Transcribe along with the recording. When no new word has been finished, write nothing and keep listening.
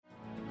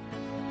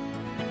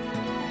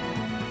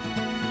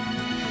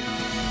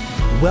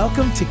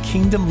Welcome to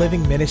Kingdom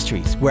Living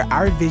Ministries, where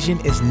our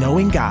vision is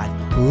knowing God,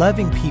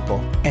 loving people,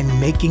 and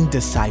making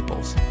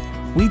disciples.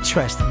 We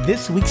trust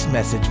this week's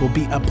message will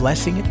be a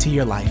blessing to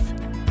your life.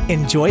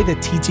 Enjoy the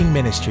teaching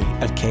ministry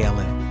of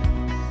KLM.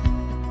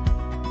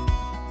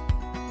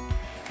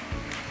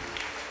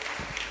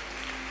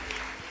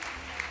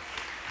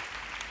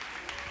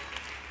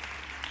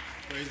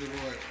 Praise the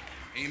Lord.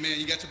 Amen.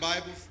 You got your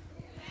Bibles?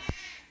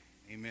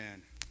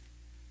 Amen.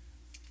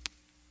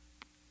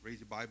 Raise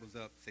your Bibles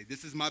up. Say,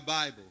 this is my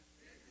Bible.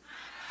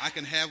 I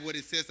can have what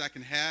it says I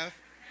can have.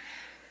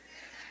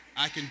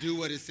 I can do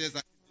what it says I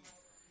can do.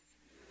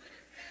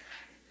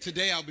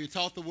 Today I'll be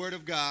taught the Word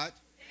of God.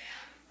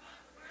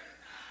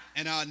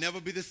 And I'll never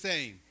be the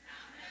same.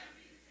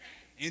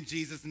 In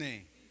Jesus'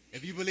 name.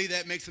 If you believe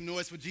that, make some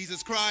noise for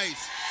Jesus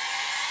Christ.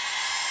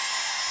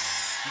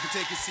 You can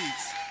take your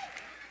seats.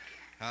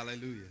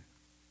 Hallelujah.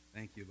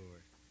 Thank you,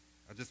 Lord.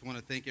 I just want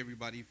to thank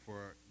everybody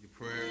for your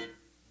prayer.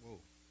 Whoa,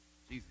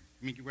 Jesus.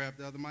 You mean you grab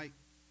the other mic?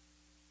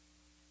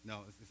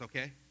 No, it's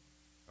okay?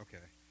 Okay.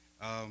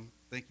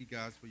 Thank you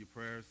guys for your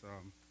prayers.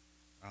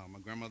 My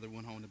grandmother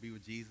went home to be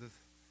with Jesus.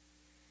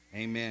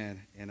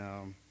 Amen.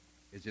 And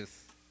it just,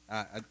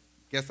 I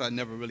guess I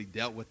never really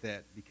dealt with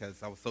that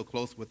because I was so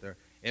close with her.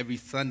 Every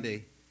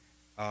Sunday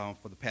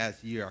for the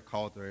past year, I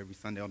called her every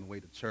Sunday on the way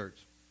to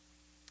church.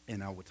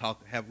 And I would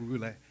we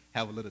would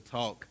have a little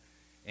talk.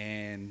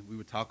 And we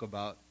would talk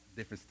about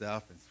different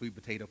stuff and sweet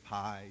potato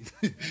pies.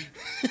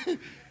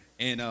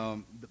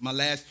 And my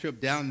last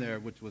trip down there,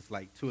 which was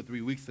like 2 or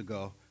 3 weeks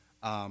ago,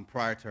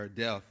 prior to her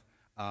death,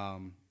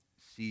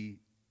 she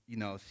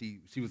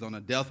was on a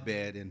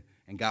deathbed,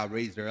 and God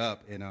raised her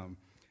up, and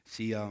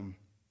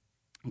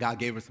God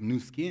gave her some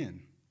new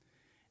skin.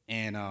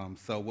 And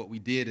so what we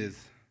did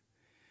is,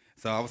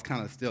 so I was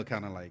still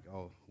like,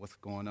 oh, what's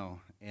going on?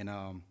 And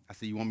I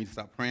said, you want me to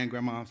stop praying,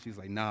 Grandma? She was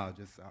like, nah,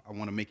 just I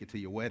want to make it to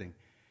your wedding.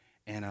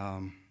 And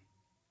I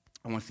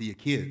want to see your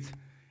kids.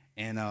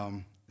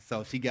 And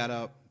so she got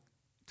up,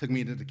 took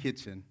me into the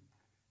kitchen,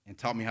 and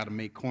taught me how to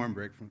make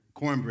cornbread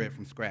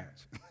from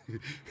scratch.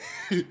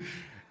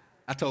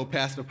 I told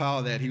Pastor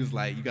Powell that. He was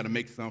like, you got to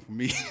make some for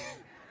me.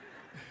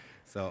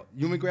 So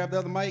you want me to grab the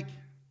other mic?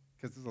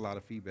 Because there's a lot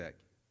of feedback.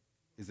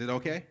 Is it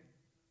okay?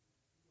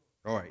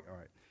 All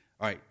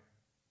right.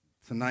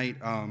 Tonight,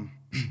 I'm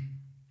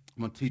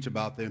going to teach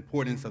about the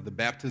importance of the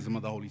baptism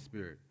of the Holy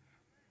Spirit.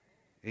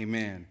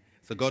 Amen.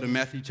 So go to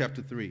Matthew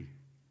chapter 3.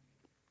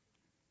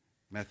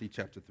 Matthew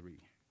chapter 3.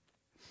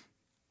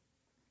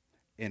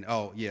 And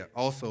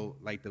also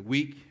like the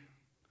week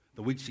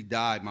she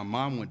died, my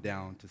mom went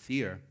down to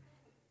see her,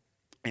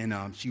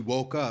 and she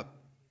woke up.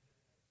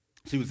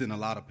 She was in a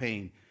lot of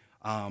pain.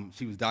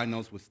 She was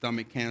diagnosed with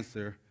stomach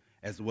cancer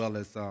as well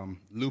as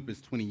lupus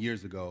 20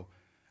 years ago,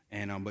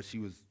 and but she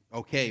was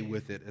okay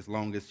with it as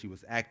long as she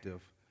was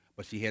active.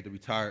 But she had to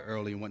retire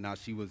early and whatnot.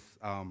 She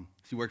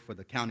worked for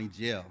the county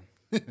jail,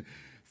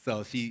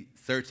 so she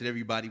searched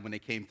everybody when they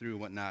came through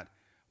and whatnot.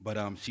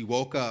 But she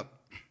woke up.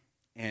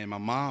 And my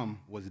mom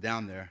was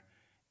down there,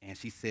 and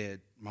she said,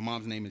 my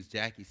mom's name is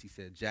Jackie. She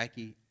said,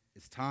 Jackie,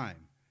 it's time.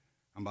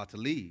 I'm about to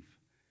leave.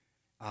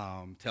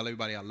 Tell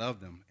everybody I love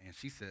them. And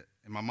she said,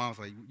 and my mom was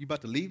like, you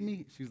about to leave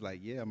me? She was like,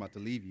 yeah, I'm about to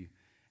leave you.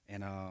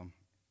 And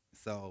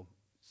so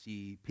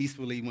she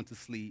peacefully went to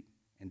sleep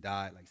and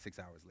died like 6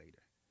 hours later.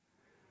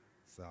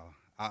 So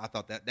I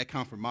thought that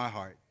comforted my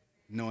heart,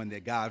 knowing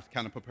that God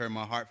kind of prepared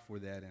my heart for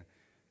that. And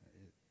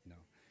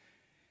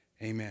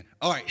amen.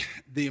 All right,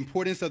 the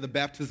importance of the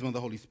baptism of the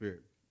Holy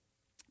Spirit.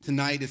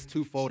 Tonight is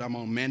twofold. I'm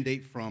on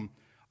mandate from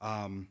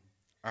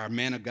our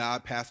man of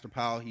God, Pastor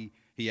Powell.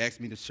 He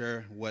asked me to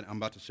share what I'm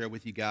about to share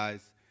with you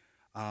guys.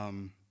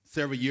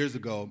 Several years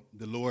ago,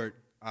 the Lord,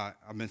 I've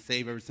been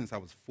saved ever since I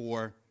was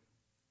 4,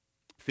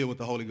 filled with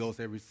the Holy Ghost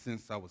ever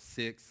since I was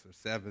 6 or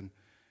 7,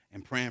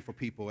 and praying for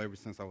people ever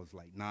since I was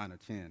like 9 or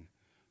 10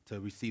 to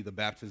receive the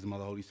baptism of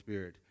the Holy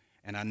Spirit.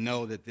 And I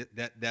know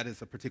that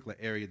is a particular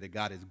area that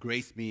God has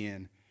graced me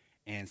in.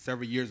 And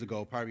several years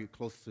ago, probably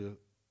close to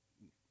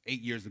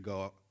 8 years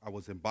ago, I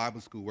was in Bible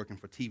school working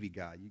for TV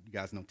Guide. You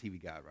guys know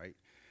TV Guide, right?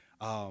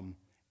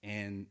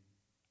 And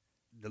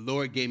the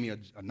Lord gave me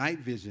a night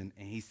vision,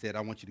 and he said,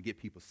 I want you to get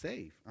people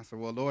saved. I said,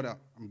 well, Lord,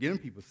 I'm getting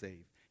people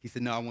saved. He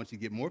said, no, I want you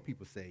to get more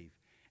people saved.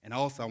 And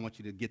also, I want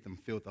you to get them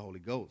filled with the Holy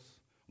Ghost.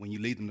 When you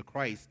lead them to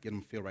Christ, get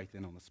them filled right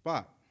then on the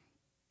spot.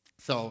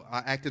 So I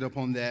acted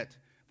upon that.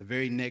 The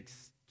very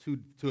next two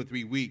or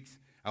 3 weeks,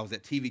 I was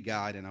at TV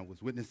Guide, and I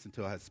was witnessing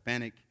to a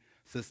Hispanic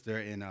sister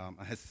and a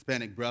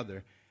Hispanic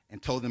brother,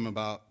 and told them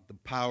about the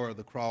power of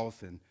the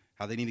cross and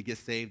how they need to get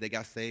saved. They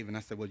got saved, and I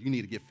said, well, you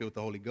need to get filled with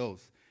the Holy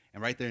Ghost.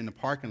 And right there in the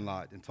parking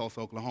lot in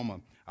Tulsa, Oklahoma,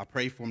 I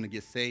prayed for them to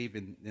get saved,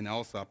 and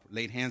also I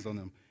laid hands on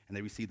them, and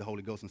they received the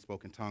Holy Ghost and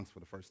spoke in tongues for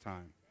the first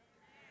time.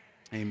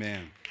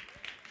 Amen.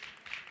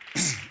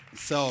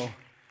 So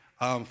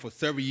for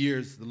several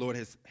years, the Lord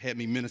has had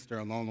me minister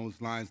along those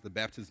lines, the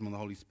baptism of the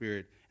Holy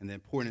Spirit and the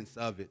importance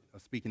of it,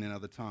 of speaking in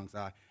other tongues.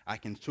 I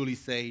can truly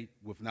say,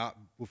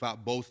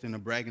 without boasting or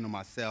bragging on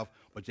myself,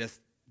 but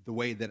just the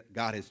way that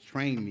God has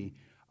trained me,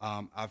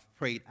 I've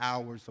prayed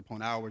hours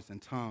upon hours in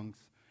tongues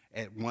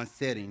at one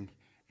setting.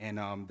 And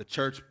the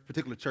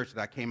particular church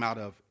that I came out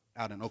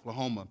in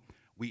Oklahoma,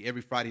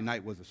 every Friday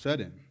night was a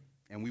shut-in.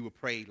 And we would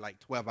pray like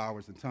 12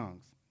 hours in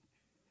tongues.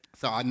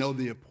 So I know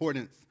the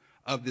importance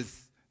of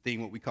this thing,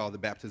 what we call the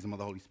baptism of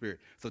the Holy Spirit.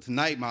 So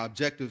tonight, my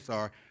objectives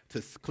are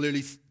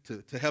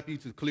to help you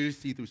to clearly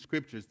see through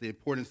scriptures the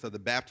importance of the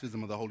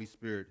baptism of the Holy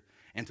Spirit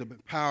and to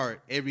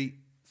empower every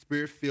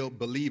Spirit-filled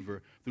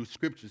believer through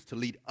scriptures to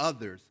lead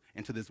others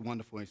into this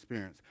wonderful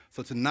experience.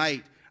 So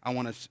tonight, I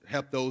want to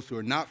help those who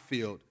are not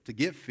filled to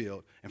get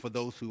filled, and for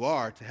those who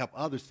are, to help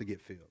others to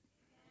get filled.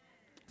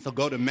 So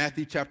go to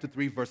Matthew chapter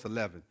 3, verse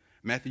 11.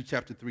 Matthew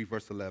chapter 3,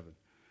 verse 11.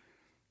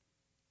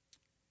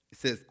 It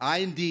says, I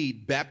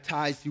indeed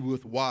baptize you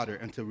with water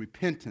unto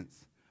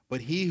repentance, but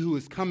he who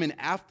is coming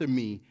after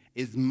me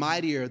is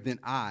mightier than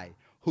I,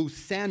 whose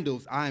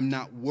sandals I am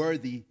not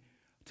worthy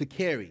to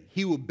carry.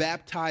 He will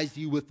baptize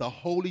you with the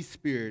Holy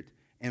Spirit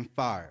and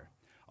fire.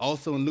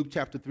 Also in Luke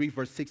chapter 3,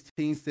 verse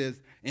 16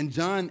 says, and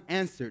John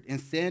answered and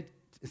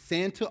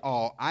said to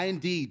all, I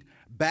indeed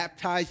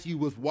baptize you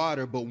with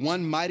water, but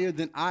one mightier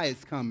than I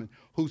is coming,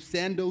 whose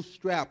sandal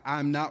strap I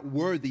am not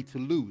worthy to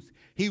loose.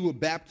 He will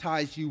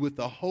baptize you with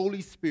the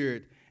Holy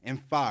Spirit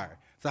and fire.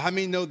 So how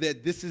many know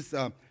that this is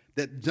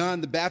that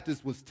John the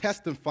Baptist was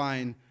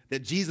testifying that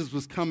Jesus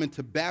was coming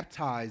to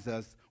baptize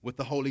us with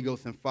the Holy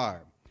Ghost and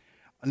fire?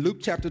 In Luke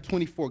chapter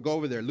 24, go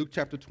over there. Luke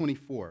chapter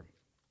 24.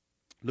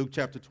 Luke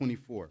chapter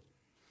 24.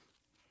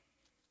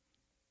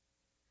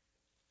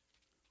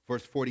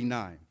 Verse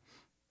 49.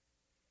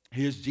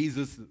 Here's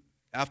Jesus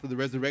after the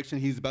resurrection.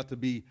 He's about to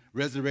be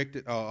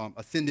resurrected,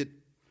 ascended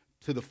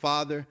to the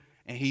Father,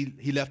 and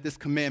he left this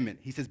commandment.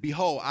 He says,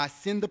 behold, I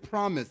send the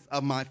promise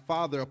of my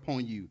Father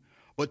upon you,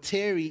 but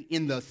tarry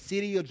in the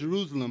city of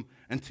Jerusalem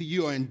until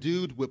you are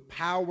endued with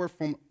power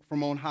from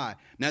on high.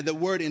 Now, the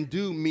word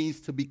endued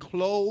means to be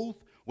clothed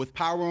with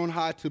power on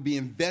high, to be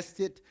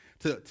invested,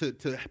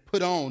 to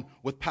put on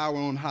with power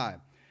on high.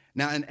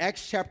 Now, in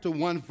Acts chapter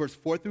 1, verse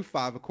 4 through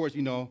 5, of course,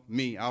 you know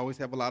me, I always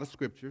have a lot of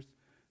scriptures,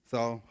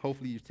 so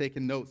hopefully you're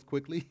taking notes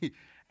quickly.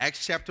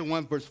 Acts chapter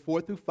 1, verse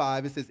 4 through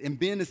 5, it says, and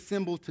being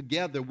assembled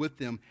together with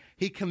them,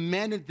 he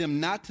commanded them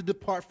not to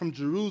depart from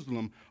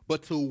Jerusalem,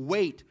 but to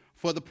wait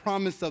for the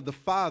promise of the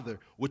Father,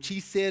 which he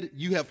said,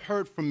 you have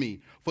heard from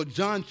me. For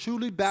John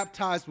truly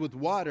baptized with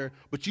water,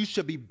 but you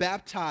shall be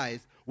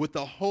baptized with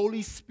the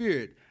Holy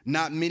Spirit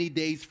not many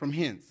days from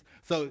hence.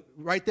 So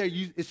right there,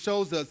 it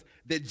shows us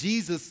that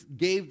Jesus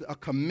gave a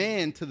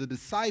command to the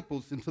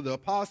disciples and to the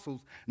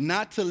apostles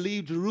not to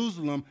leave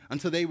Jerusalem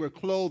until they were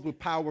clothed with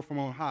power from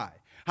on high.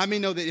 How many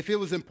know that if it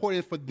was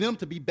important for them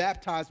to be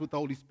baptized with the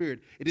Holy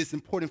Spirit, it is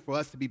important for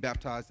us to be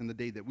baptized in the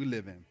day that we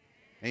live in?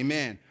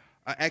 Amen.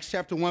 Acts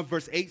chapter 1,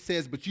 verse 8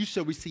 says, but you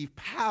shall receive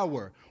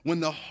power when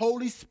the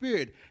Holy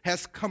Spirit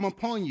has come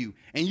upon you,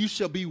 and you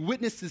shall be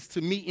witnesses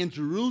to me in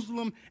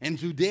Jerusalem and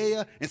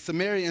Judea and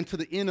Samaria and to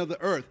the end of the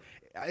earth.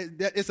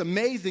 It's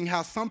amazing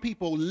how some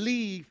people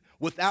leave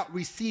without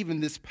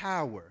receiving this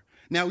power.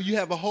 Now, you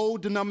have a whole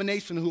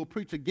denomination who will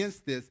preach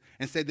against this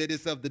and say that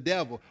it's of the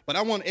devil. But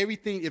I want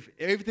everything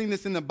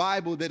that's in the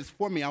Bible that is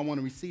for me, I want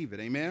to receive it.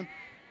 Amen?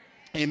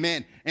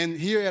 Amen. And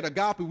here at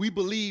Agape, we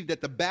believe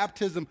that the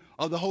baptism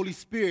of the Holy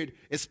Spirit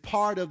is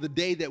part of the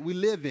day that we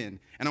live in.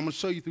 And I'm going to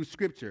show you through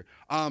Scripture.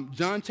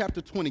 John chapter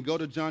 20. Go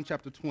to John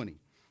chapter 20.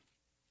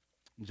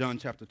 John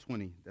chapter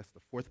 20. That's the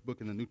fourth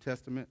book in the New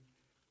Testament.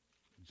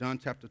 John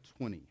chapter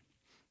 20.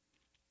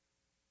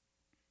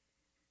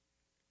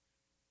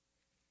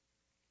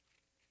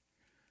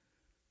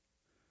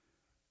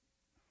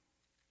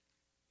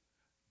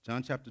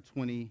 John chapter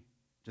 20,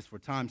 just for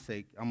time's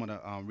sake, I'm going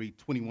to read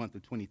 21 through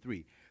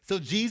 23. So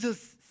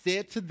Jesus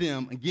said to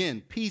them,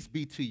 again, peace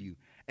be to you.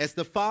 As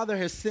the Father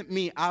has sent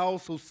me, I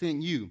also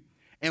sent you.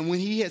 And when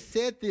he had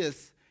said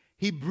this,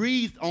 he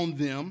breathed on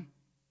them.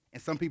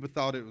 And some people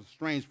thought it was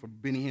strange for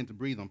Benny Hinn to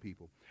breathe on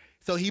people.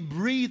 So he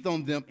breathed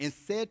on them and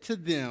said to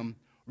them,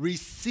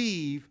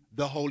 receive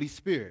the Holy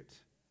Spirit.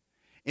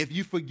 If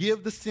you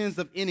forgive the sins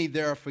of any,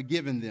 they are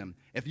forgiven them.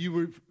 If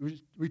you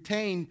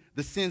retain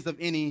the sins of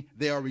any,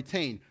 they are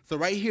retained. So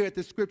right here at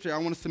this scripture, I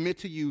want to submit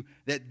to you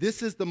that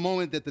this is the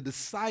moment that the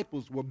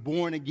disciples were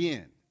born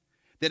again,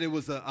 that it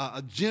was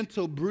a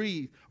gentle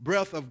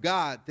breath of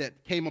God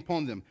that came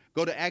upon them.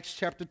 Go to Acts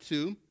chapter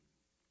 2.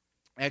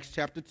 Acts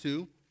chapter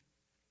 2.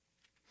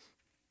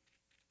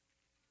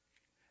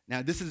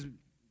 Now,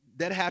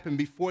 that happened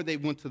before they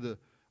went to the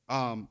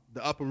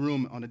upper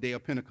room on the day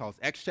of Pentecost.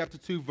 Acts chapter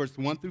 2, verse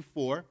 1 through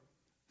 4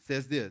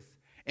 says this.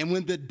 And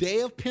when the day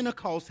of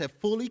Pentecost had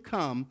fully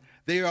come,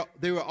 they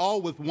were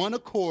all with one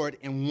accord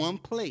in one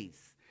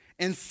place.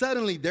 And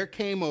suddenly there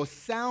came a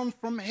sound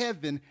from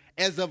heaven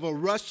as of a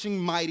rushing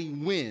mighty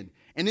wind,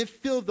 and it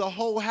filled the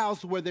whole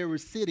house where they were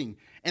sitting.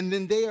 And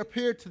then there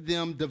appeared to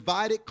them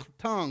divided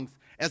tongues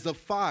as of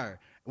fire,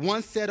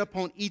 one set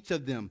upon each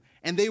of them.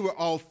 And they were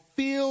all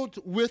filled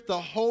with the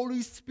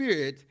Holy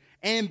Spirit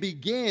and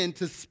began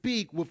to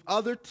speak with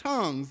other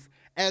tongues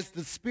as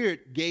the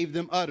Spirit gave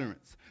them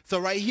utterance. So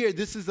right here,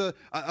 this is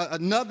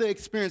another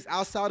experience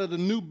outside of the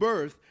new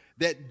birth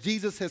that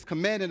Jesus has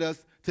commanded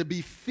us to be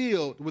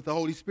filled with the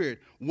Holy Spirit.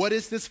 What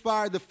is this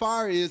fire? The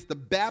fire is the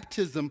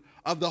baptism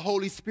of the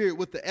Holy Spirit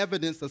with the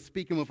evidence of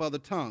speaking with other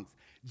tongues.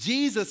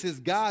 Jesus is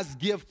God's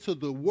gift to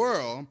the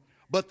world,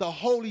 but the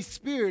Holy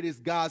Spirit is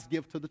God's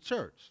gift to the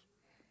church.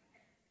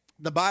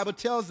 The Bible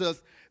tells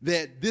us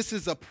that this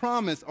is a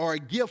promise or a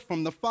gift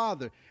from the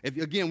Father.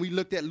 Again, we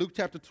looked at Luke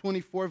chapter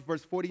 24,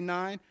 verse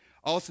 49.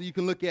 Also, you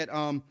can look at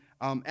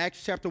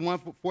Acts chapter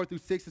 1, 4 through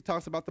 6. It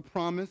talks about the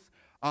promise.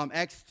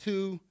 Acts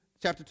 2,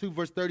 chapter 2,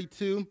 verse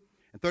 32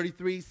 and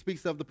 33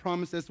 speaks of the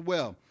promise as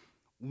well.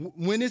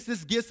 When is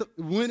this gift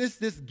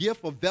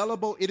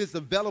available? It is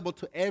available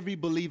to every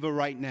believer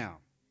right now.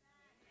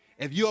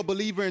 If you're a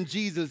believer in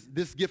Jesus,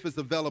 this gift is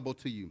available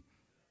to you.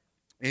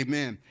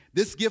 Amen.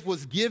 This gift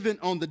was given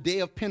on the day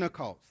of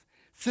Pentecost.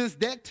 Since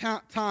that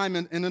time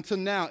and until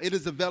now, it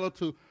is available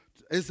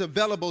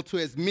to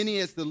as many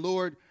as the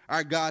Lord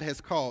our God has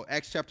called.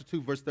 Acts chapter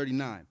 2, verse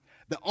 39.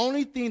 The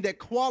only thing that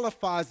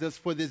qualifies us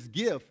for this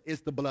gift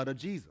is the blood of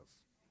Jesus.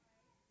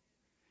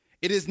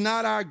 It is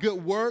not our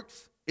good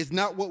works. It's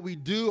not what we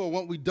do or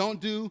what we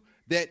don't do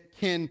that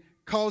can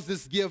cause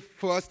this gift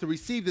for us to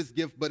receive this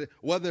gift, but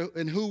whether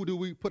and who do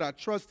we put our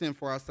trust in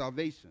for our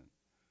salvation.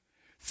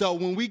 So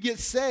when we get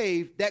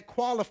saved, that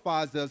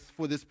qualifies us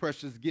for this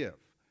precious gift.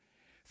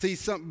 See,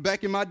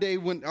 back in my day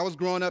when I was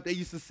growing up, they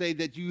used to say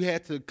that you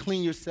had to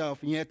clean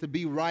yourself and you had to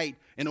be right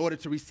in order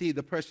to receive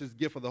the precious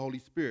gift of the Holy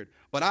Spirit.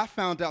 But I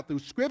found out through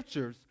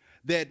scriptures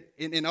that,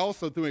 and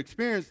also through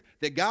experience,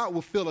 that God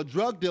will fill a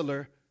drug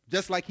dealer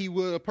just like he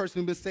would a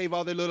person who's been saved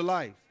all their little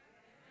life.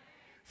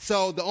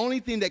 So the only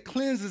thing that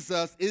cleanses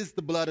us is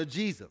the blood of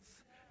Jesus.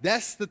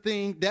 That's the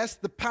thing, that's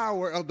the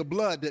power of the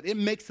blood, that it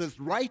makes us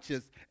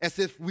righteous as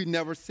if we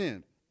never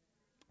sinned.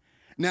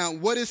 Now,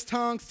 what is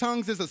tongues?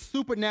 Tongues is a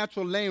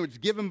supernatural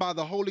language given by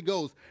the Holy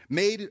Ghost,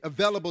 made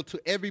available to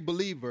every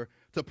believer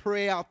to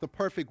pray out the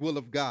perfect will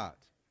of God.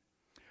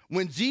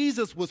 When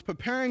Jesus was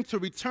preparing to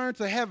return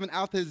to heaven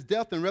after his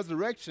death and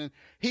resurrection,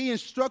 he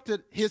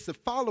instructed his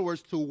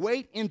followers to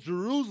wait in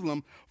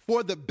Jerusalem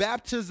for the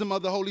baptism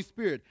of the Holy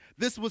Spirit.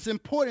 This was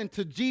important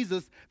to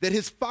Jesus that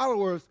his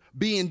followers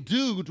be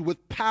endued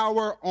with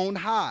power on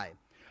high.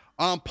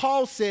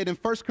 Paul said in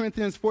 1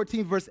 Corinthians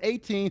 14, verse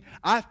 18,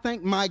 I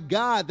thank my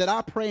God that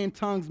I pray in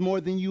tongues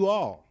more than you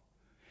all.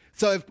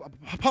 So if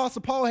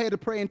Apostle Paul had to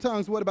pray in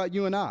tongues, what about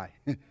you and I?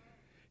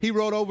 He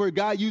wrote over,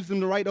 God used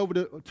him to write over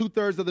the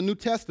 2/3 of the New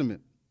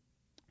Testament.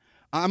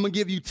 I'm going to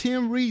give you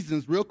 10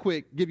 reasons, real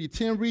quick, give you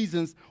 10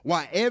 reasons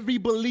why every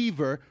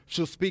believer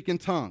should speak in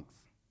tongues.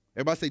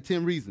 Everybody say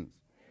 10 reasons.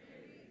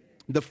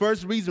 The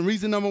first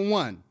reason number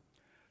 1,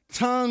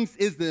 tongues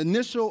is the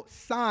initial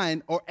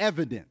sign or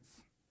evidence.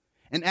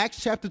 In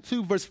Acts chapter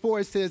 2, verse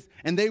 4, it says,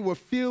 and they were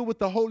filled with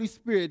the Holy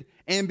Spirit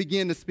and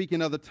began to speak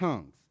in other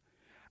tongues.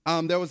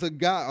 There was a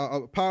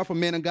powerful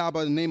man of God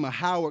by the name of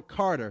Howard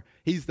Carter.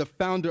 He's the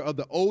founder of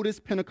the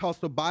oldest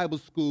Pentecostal Bible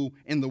school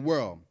in the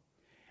world.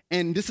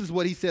 And this is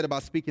what he said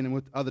about speaking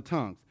with other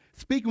tongues.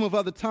 Speaking with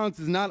other tongues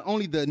is not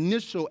only the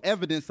initial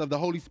evidence of the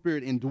Holy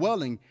Spirit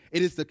indwelling,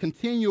 it is the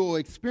continual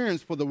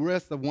experience for the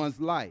rest of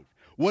one's life.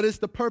 What is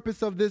the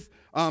purpose of this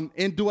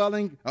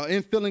indwelling,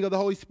 infilling of the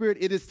Holy Spirit?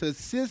 It is to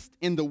assist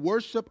in the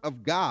worship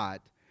of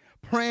God,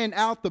 praying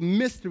out the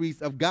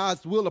mysteries of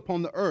God's will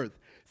upon the earth.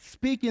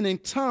 Speaking in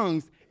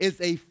tongues is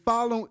a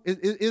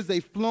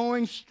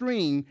flowing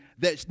stream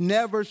that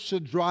never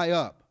should dry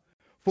up,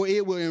 for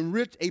it will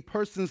enrich a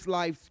person's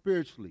life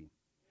spiritually.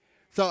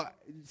 So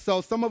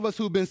some of us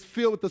who've been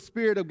filled with the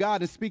Spirit of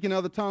God and speaking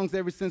other tongues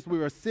ever since we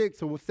were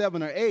 6 or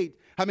 7 or 8,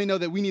 how many know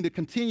that we need to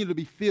continue to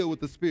be filled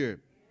with the Spirit?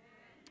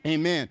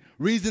 Amen.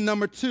 Reason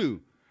number 2,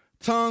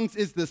 tongues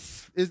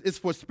is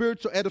for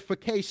spiritual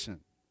edification.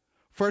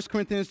 1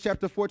 Corinthians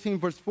chapter 14,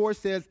 verse 4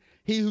 says,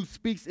 he who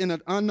speaks in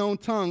an unknown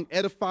tongue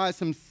edifies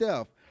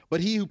himself, but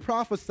he who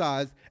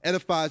prophesies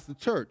edifies the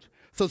church.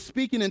 So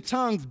speaking in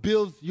tongues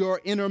builds your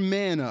inner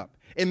man up.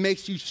 It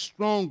makes you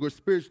stronger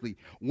spiritually.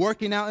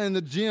 Working out in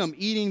the gym,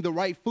 eating the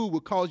right food will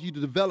cause you to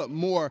develop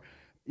more.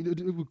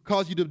 It will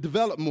cause you to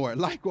develop more.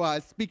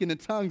 Likewise, speaking in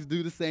tongues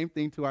do the same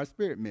thing to our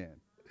spirit man.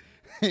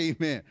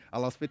 Amen. I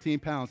lost 15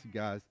 pounds, you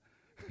guys.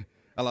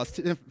 I lost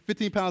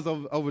 15 pounds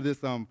over this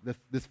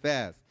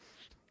fast.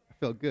 I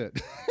felt good.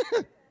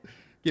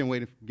 Getting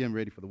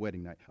ready for the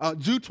wedding night.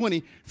 Jude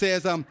 20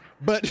 says,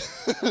 but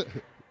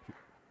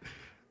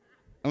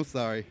I'm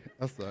sorry.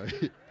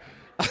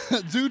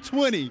 Jude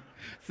 20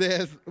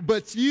 says,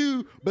 but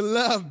you,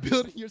 beloved,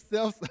 building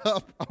yourselves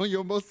up on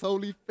your most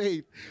holy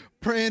faith,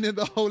 praying in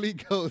the Holy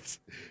Ghost,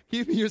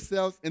 keeping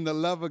yourselves in the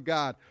love of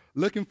God,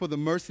 looking for the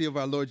mercy of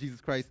our Lord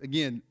Jesus Christ.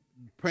 Again,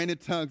 praying in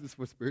tongues is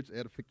for spiritual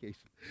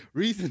edification.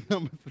 Reason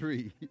number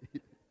 3.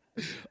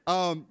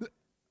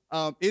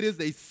 It is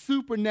a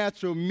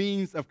supernatural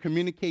means of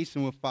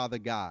communication with Father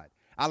God.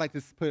 I like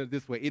to put it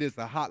this way. It is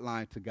a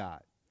hotline to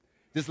God.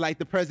 Just like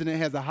the president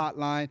has a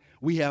hotline,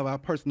 we have our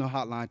personal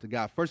hotline to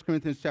God. 1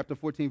 Corinthians chapter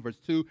 14, verse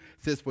 2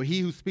 says, "For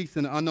he who speaks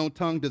in an unknown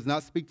tongue does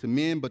not speak to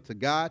men, but to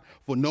God,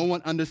 for no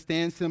one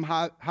understands him.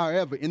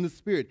 However, in the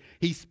Spirit,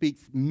 he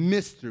speaks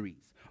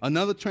mysteries."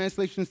 Another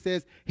translation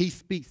says, he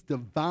speaks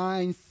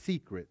divine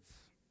secrets.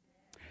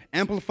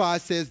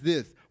 Amplified says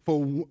this,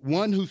 "For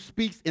one who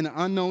speaks in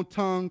unknown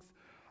tongues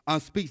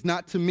speaks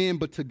not to men,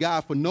 but to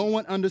God, for no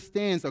one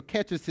understands or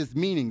catches his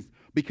meanings,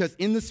 because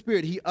in the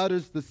Spirit he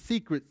utters the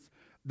secret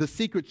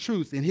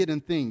truths and hidden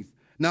things,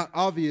 not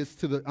obvious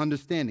to the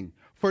understanding."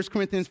 1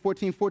 Corinthians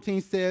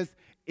 14:14 says,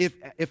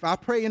 if I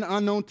pray in an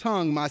unknown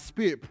tongue, my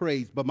spirit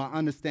prays, but my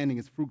understanding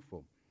is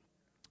fruitful.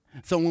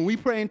 So when we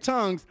pray in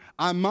tongues,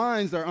 our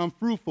minds are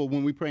unfruitful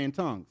when we pray in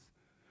tongues.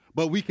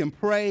 But we can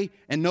pray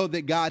and know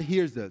that God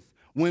hears us.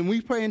 When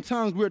we pray in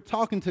tongues, we're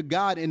talking to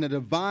God in a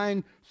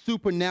divine,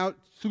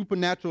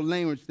 supernatural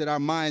language that our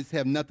minds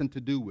have nothing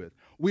to do with.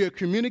 We are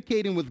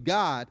communicating with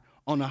God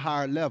on a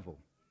higher level.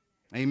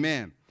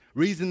 Amen.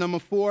 Reason number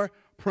 4,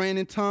 praying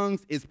in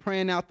tongues is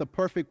praying out the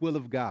perfect will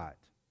of God.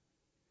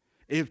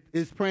 If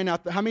it's praying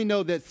out, how many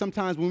know that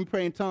sometimes when we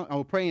pray in tongues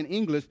or pray in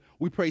English,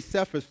 we pray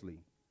selfishly?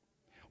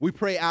 We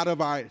pray out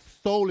of our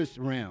soulish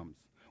realms.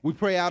 We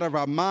pray out of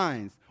our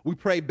minds. We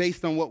pray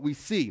based on what we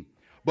see.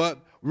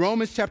 But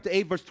Romans chapter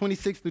 8, verse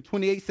 26 through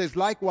 28 says,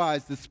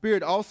 likewise, the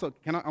Spirit also,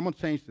 I'm going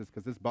to change this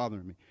because it's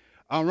bothering me.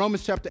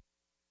 Romans chapter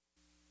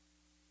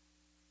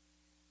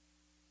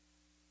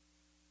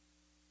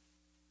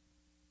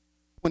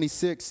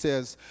 26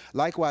 says,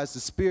 likewise,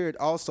 the Spirit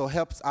also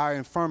helps our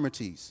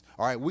infirmities,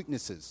 or our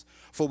weaknesses.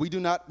 For we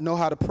do not know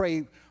how to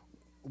pray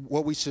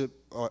what we should,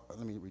 let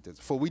me read this.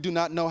 For we do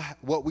not know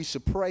what we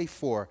should pray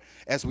for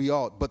as we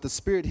ought, but the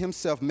Spirit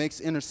himself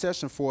makes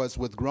intercession for us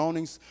with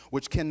groanings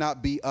which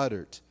cannot be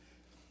uttered.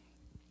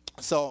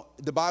 So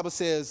the Bible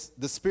says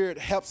the Spirit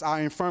helps our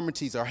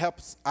infirmities or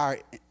helps our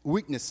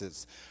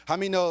weaknesses. How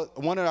many know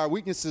one of our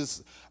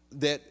weaknesses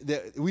that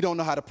we don't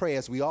know how to pray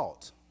as we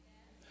ought?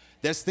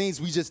 There's things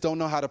we just don't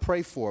know how to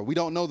pray for. We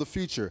don't know the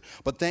future.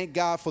 But thank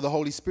God for the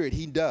Holy Spirit.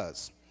 He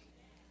does.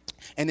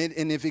 And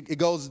if it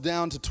goes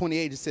down to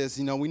 28, it says,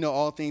 we know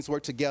all things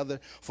work together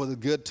for the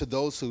good to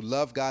those who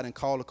love God and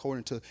call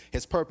according to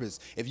his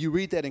purpose. If you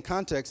read that in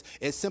context,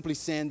 it's simply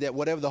saying that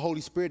whatever the Holy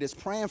Spirit is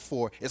praying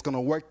for, it's going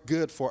to work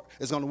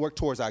it's going to work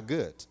towards our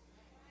good.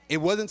 It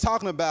wasn't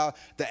talking about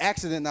the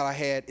accident that I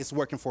had, it's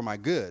working for my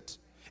good.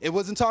 It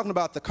wasn't talking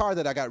about the car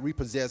that I got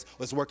repossessed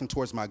was working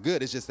towards my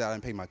good. It's just that I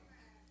didn't pay my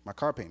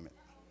car payment.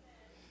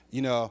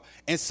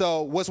 And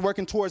so what's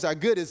working towards our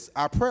good is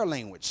our prayer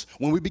language.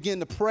 When we begin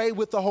to pray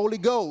with the Holy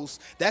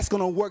Ghost, that's going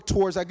to work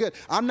towards our good.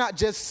 I'm not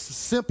just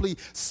simply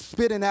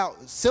spitting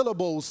out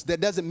syllables that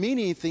doesn't mean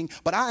anything,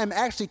 but I am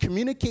actually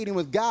communicating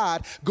with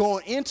God,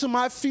 going into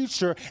my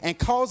future and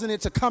causing it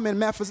to come in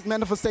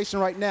manifestation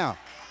right now.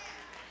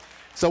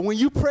 So when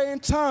you pray in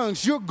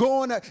tongues, you're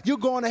going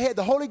ahead.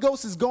 The Holy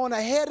Ghost is going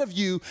ahead of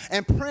you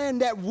and praying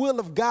that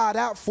will of God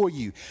out for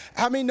you.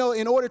 How many know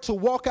in order to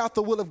walk out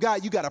the will of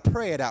God, you got to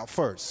pray it out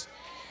first?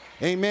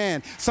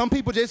 Amen. Some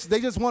people just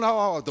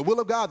want the will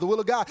of God, the will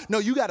of God. No,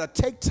 you got to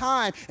take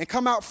time and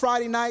come out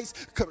Friday nights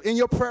in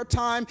your prayer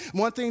time.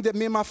 One thing that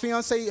me and my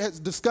fiance has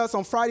discussed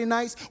on Friday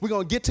nights, we're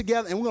going to get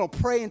together and we're going to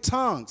pray in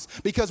tongues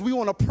because we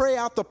want to pray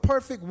out the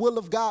perfect will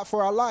of God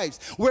for our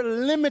lives. We're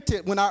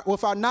limited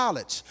with our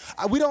knowledge.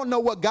 We don't know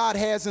what God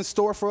has in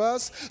store for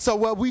us. So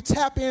when we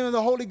tap into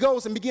the Holy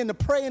Ghost and begin to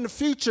pray in the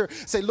future,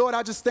 say, Lord,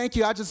 I just thank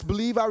you. I just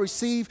believe I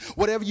receive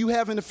whatever you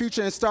have in the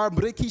future and start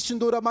the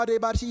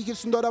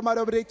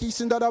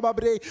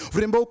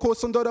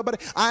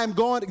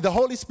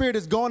Holy Spirit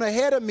is going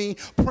ahead of me,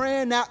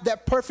 praying out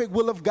that perfect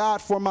will of God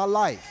for my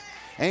life.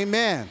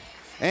 Amen.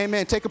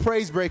 Amen. Take a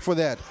praise break for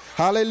that.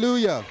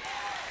 Hallelujah.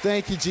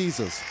 Thank you,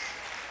 Jesus.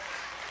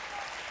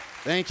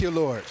 Thank you,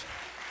 Lord.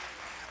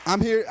 I'm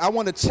here. I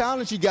want to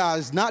challenge you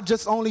guys, not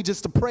just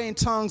to pray in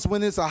tongues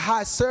when it's a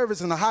high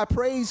service and a high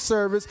praise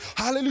service.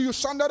 Hallelujah.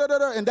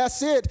 And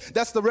that's it.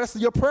 That's the rest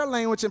of your prayer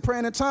language and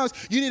praying in tongues.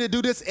 You need to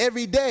do this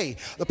every day.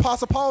 The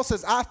Apostle Paul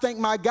says, I thank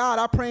my God,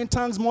 I pray in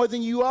tongues more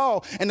than you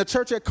all. And the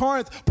church at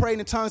Corinth prayed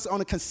in tongues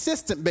on a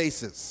consistent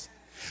basis.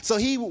 So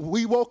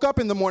we woke up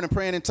in the morning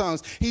praying in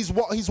tongues. He's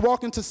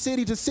walking to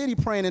city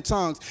praying in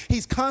tongues.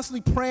 He's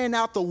constantly praying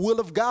out the will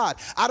of God.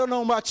 I don't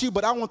know about you,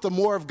 but I want the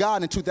more of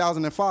God in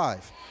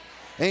 2005.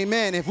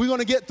 Amen. If we're going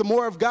to get the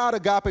more of God,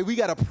 agape, we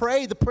got to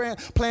pray the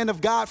plan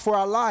of God for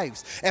our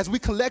lives. As we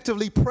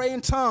collectively pray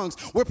in tongues,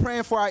 we're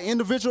praying for our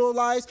individual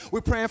lives.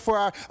 We're praying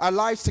for our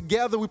lives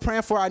together. We're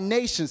praying for our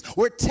nations.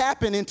 We're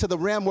tapping into the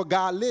realm where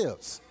God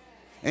lives.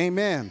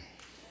 Amen.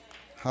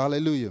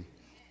 Hallelujah.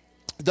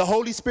 The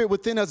Holy Spirit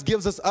within us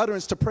gives us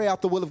utterance to pray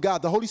out the will of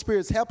God. The Holy Spirit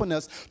is helping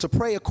us to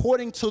pray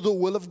according to the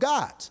will of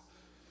God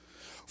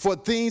for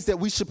things that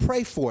we should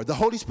pray for. The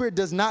Holy Spirit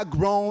does not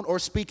groan or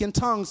speak in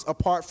tongues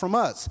apart from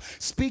us.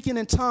 Speaking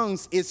in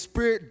tongues is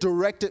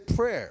Spirit-directed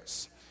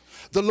prayers.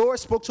 The Lord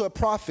spoke to a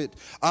prophet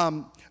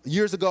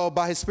years ago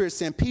by his Spirit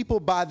saying,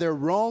 people by their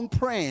wrong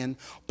praying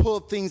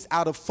pull things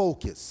out of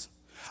focus.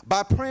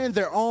 By praying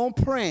their own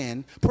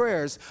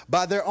prayers,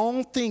 by their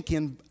own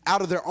thinking,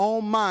 out of their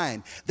own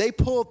mind, they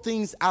pull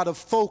things out of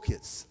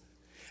focus.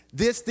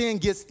 This then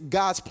gets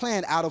God's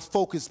plan out of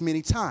focus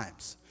many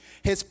times.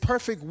 His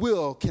perfect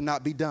will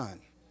cannot be done.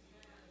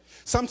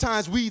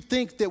 Sometimes we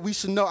think that we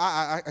should know.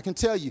 I can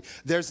tell you,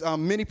 there's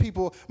many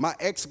people, my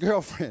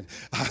ex-girlfriend,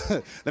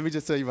 let me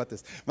just tell you about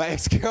this. My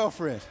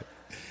ex-girlfriend,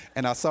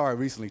 and I saw her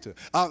recently too.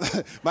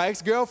 My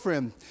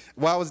ex-girlfriend,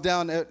 while I was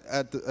down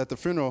at the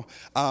funeral,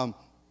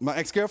 my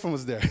ex-girlfriend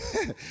was there.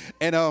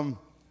 And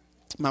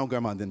my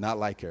grandma did not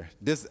like her.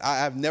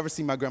 I've never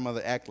seen my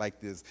grandmother act like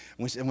this.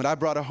 When I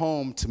brought her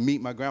home to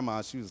meet my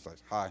grandma, she was like,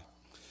 hi.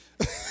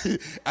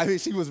 I mean,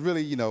 she was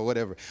really,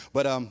 whatever.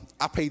 But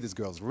I paid this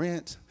girl's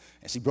rent,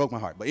 and she broke my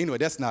heart. But anyway,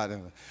 that's not.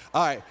 All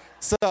right.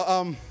 So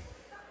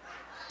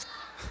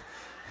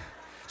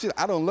she said,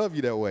 I don't love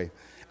you that way.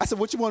 I said,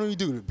 what you want me to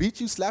do? To beat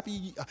you, slap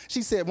you?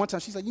 She said one time,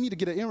 she's like, you need to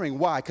get an earring.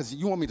 Why? Because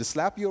you want me to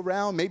slap you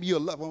around? Maybe you'll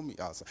love me.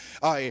 Oh, so,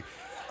 all right.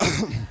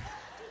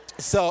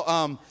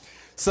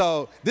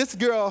 So this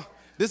girl,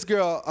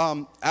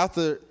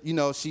 after,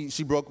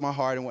 she broke my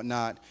heart and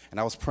whatnot, and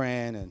I was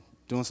praying and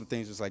doing some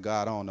things, just like,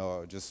 God, I don't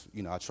know, just,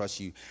 I trust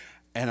you.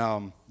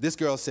 And this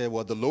girl said,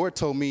 well, the Lord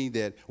told me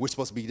that we're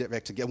supposed to be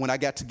back together. When I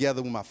got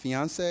together with my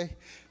fiance,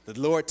 the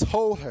Lord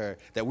told her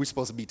that we're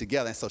supposed to be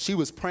together. And so she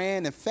was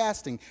praying and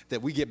fasting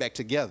that we get back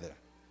together.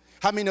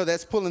 How many know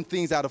that's pulling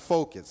things out of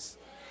focus?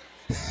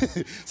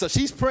 So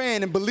she's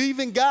praying and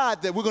believing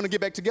God that we're going to get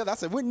back together. I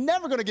said, we're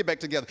never going to get back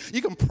together.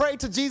 You can pray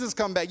till Jesus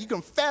come back. You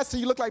can fast till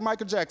you look like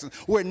Michael Jackson.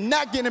 We're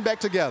not getting back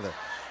together.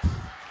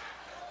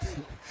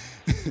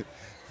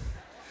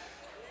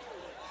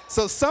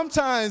 So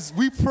sometimes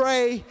we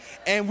pray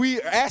and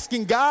we're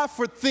asking God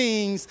for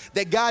things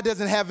that God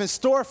doesn't have in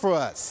store for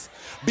us.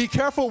 Be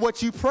careful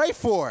what you pray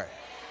for,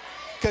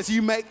 because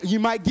you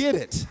might get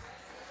it.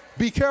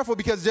 Be careful,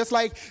 because just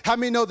like how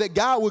many know that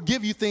God will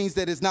give you things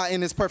that is not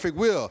in his perfect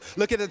will.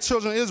 Look at the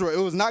children of Israel.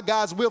 It was not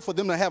God's will for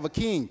them to have a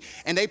king.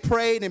 And they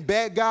prayed and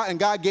begged God, and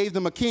God gave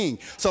them a king.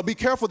 So be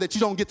careful that you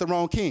don't get the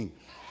wrong king.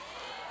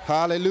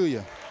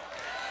 Hallelujah.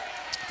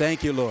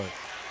 Thank you, Lord.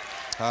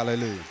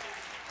 Hallelujah.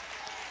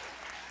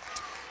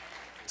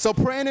 So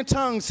praying in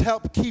tongues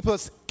help keep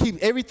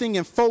everything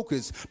in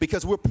focus,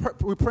 because we're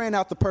praying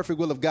out the perfect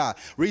will of God.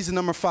 Reason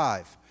number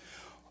 5,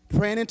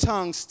 praying in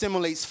tongues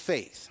stimulates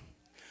faith.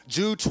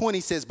 Jude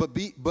 20 says, but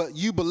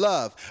you,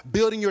 beloved,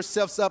 building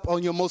yourselves up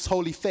on your most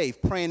holy faith,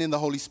 praying in the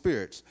Holy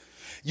Spirit.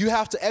 You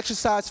have to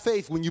exercise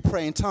faith when you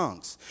pray in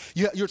tongues.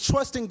 You're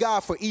trusting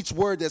God for each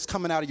word that's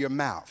coming out of your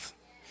mouth.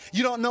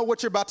 You don't know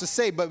what you're about to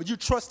say, but you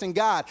trust in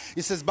God.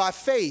 It says by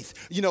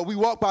faith, we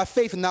walk by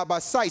faith and not by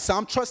sight. So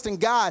I'm trusting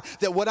God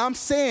that what I'm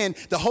saying,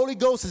 the Holy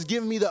Ghost is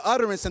giving me the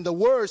utterance and the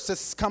words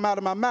to come out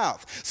of my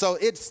mouth. So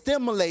it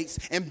stimulates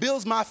and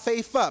builds my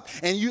faith up.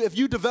 And if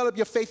you develop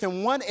your faith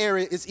in one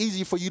area, it's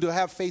easy for you to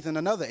have faith in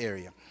another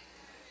area.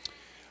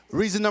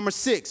 Reason number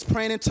 6,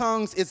 praying in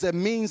tongues is a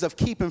means of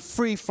keeping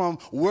free from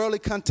worldly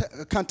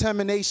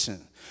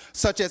contamination,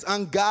 such as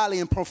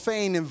ungodly and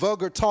profane and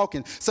vulgar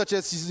talking, such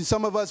as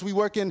some of us, we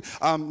work in,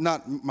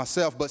 not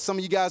myself, but some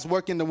of you guys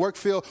work in the work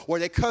field where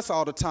they cuss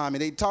all the time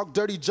and they talk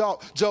dirty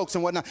jokes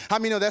and whatnot. How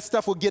many know that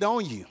stuff will get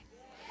on you?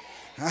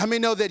 How many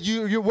know that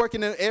you're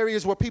working in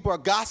areas where people are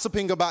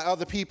gossiping about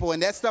other people,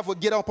 and that stuff will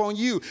get up on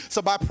you?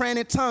 So by praying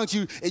in tongues,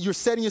 you're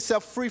setting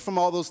yourself free from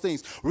all those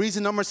things.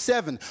 Reason number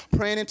 7,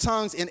 praying in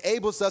tongues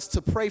enables us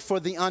to pray for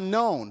the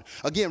unknown.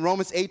 Again,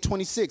 Romans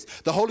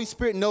 8:26. The Holy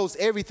Spirit knows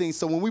everything.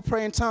 So when we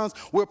pray in tongues,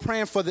 we're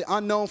praying for the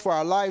unknown for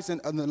our lives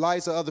and the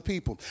lives of other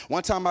people.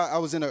 One time I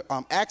was in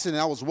an accident.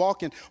 I was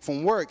walking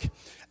from work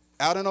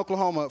out in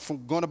Oklahoma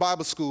from going to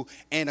Bible school,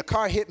 and a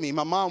car hit me.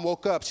 My mom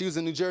woke up. She was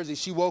in New Jersey.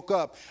 She woke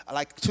up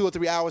like 2 or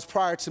 3 hours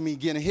prior to me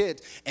getting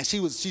hit, and she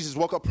just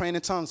woke up praying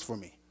in tongues for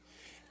me.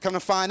 Come to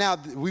find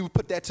out, we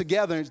put that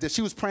together, that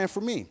she was praying for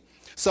me.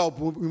 So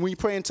when you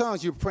pray in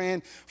tongues, you're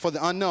praying for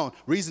the unknown.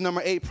 Reason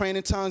number 8, praying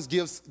in tongues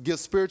gives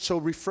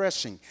spiritual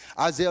refreshing.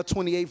 Isaiah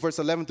 28, verse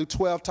 11 through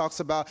 12 talks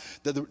about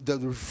the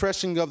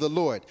refreshing of the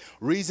Lord.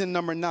 Reason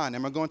number 9.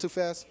 Am I going too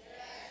fast?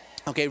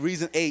 Okay,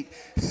 reason 8.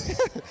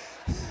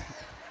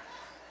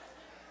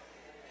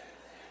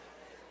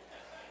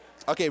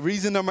 Okay,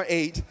 reason number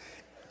 8,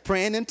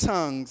 praying in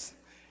tongues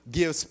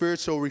gives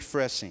spiritual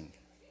refreshing.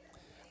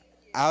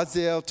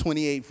 Isaiah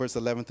 28, verse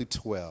 11 through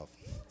 12.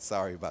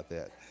 Sorry about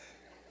that.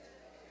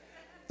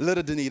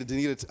 Little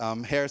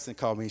Danita Harrison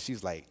called me. She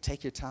was like,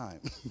 take your time.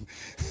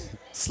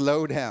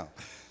 Slow down.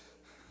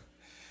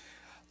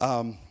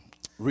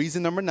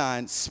 Reason number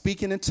 9,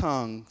 speaking in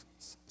tongues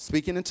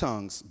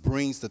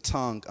brings the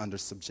tongue under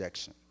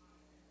subjection.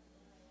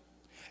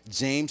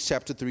 James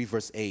chapter 3,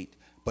 verse 8,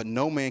 but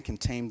no man can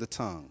tame the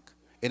tongue.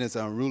 It is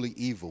an unruly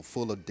evil,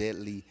 full of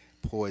deadly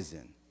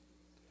poison.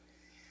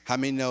 How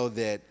many know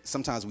that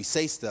sometimes we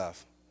say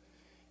stuff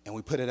and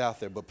we put it out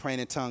there, but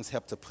praying in tongues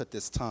help to put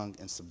this tongue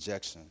in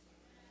subjection?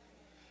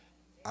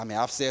 I mean,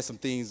 I've said some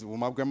things when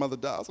my grandmother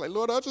died. I was like,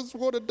 Lord, I just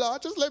want to die.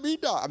 Just let me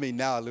die. I mean,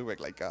 now I look back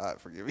like, God,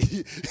 forgive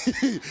me.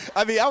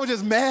 I mean, I was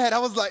just mad. I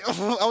was like,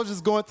 I was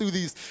just going through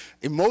these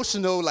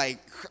emotional, like,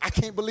 I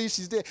can't believe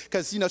she's dead.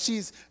 Because, you know,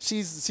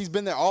 she's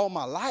been there all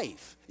my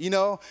life, you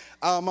know.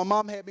 My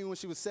mom had me when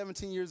she was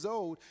 17 years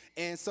old.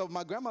 And so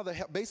my grandmother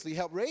basically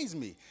helped raise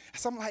me.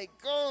 So I'm like,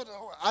 God,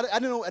 I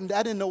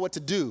didn't know what to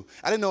do.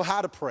 I didn't know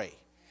how to pray.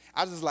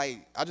 I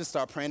just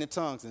started praying in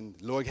tongues and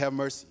Lord, have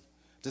mercy.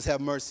 Just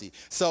have mercy.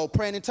 So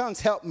praying in tongues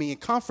helped me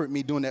and comfort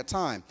me during that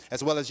time,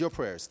 as well as your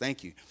prayers.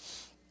 Thank you.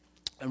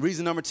 And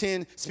reason number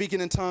 10, speaking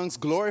in tongues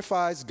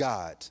glorifies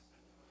God.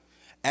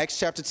 Acts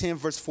chapter 10,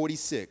 verse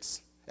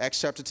 46.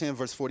 Acts chapter 10,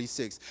 verse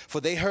 46. For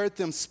they heard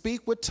them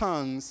speak with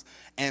tongues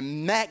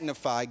and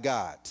magnify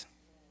God.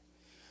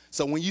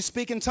 So when you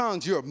speak in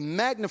tongues, you're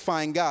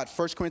magnifying God.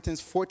 1 Corinthians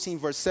 14,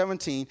 verse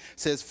 17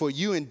 says, for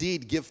you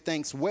indeed give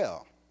thanks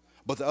well.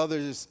 But the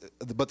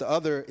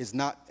other is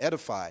not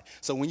edified.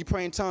 So when you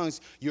pray in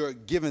tongues, you're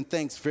giving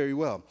thanks very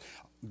well.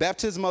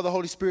 Baptism of the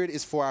Holy Spirit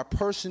is for our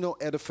personal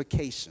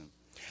edification.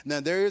 Now,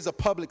 there is a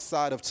public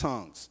side of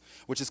tongues,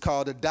 which is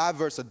called a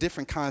diverse or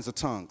different kinds of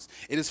tongues.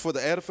 It is for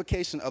the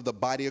edification of the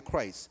body of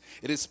Christ.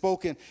 It is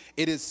spoken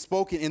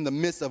in the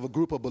midst of a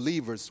group of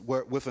believers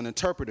with an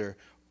interpreter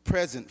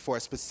present for a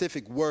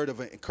specific word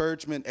of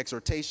encouragement,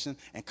 exhortation,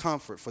 and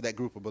comfort for that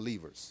group of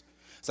believers.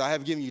 So I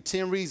have given you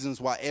 10 reasons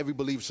why every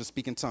believer should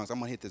speak in tongues. I'm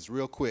going to hit this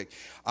real quick.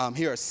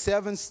 Here are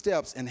 7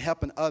 steps in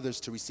helping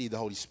others to receive the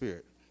Holy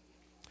Spirit.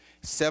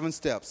 7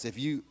 steps.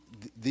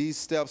 These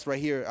steps right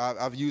here,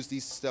 I've used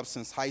these steps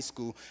since high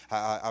school.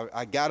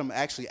 I got them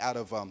actually out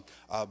of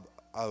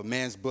a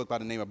man's book by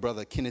the name of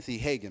Brother Kenneth E.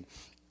 Hagin.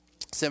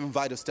 7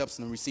 vital steps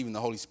in receiving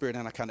the Holy Spirit,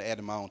 and I kind of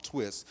added my own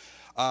twist.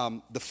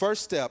 The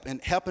first step in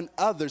helping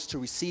others to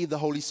receive the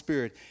Holy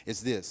Spirit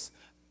is this.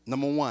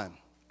 Number 1.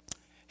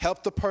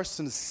 Help the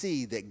person to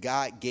see that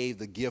God gave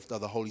the gift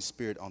of the Holy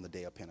Spirit on the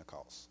day of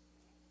Pentecost.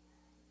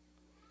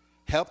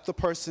 Help the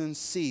person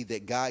see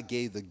that God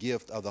gave the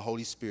gift of the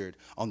Holy Spirit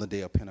on the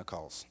day of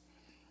Pentecost.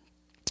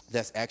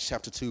 That's Acts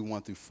chapter 2,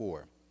 1 through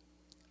 4.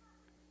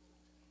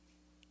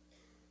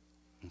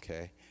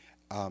 Okay.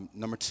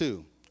 Number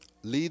 2,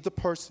 lead the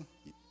person.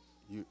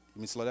 You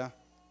me slow down?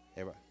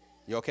 Everybody,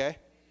 you okay?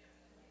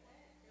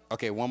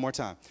 Okay, one more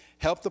time.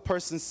 Help the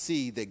person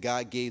see that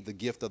God gave the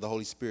gift of the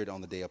Holy Spirit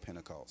on the day of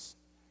Pentecost.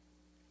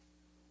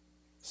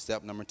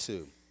 Step number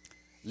 2,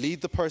 lead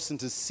the person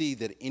to see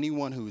that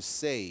anyone who is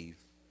saved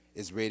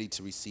is ready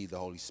to receive the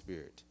Holy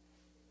Spirit.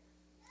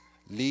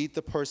 Lead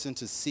the person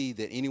to see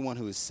that anyone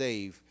who is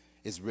saved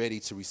is ready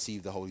to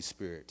receive the Holy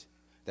Spirit.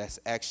 That's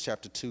Acts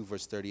chapter 2,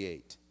 verse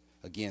 38.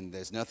 Again,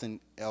 there's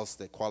nothing else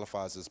that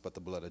qualifies us but the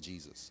blood of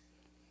Jesus.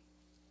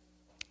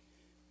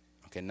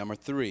 Okay, number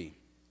 3.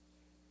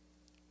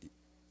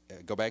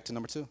 Go back to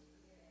number 2.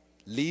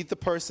 Lead the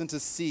person to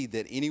see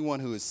that anyone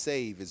who is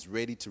saved is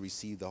ready to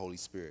receive the Holy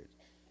Spirit.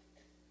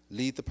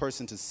 Lead the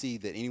person to see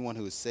that anyone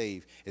who is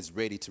saved is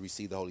ready to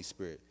receive the Holy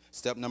Spirit.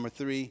 Step number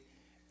 3,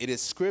 it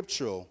is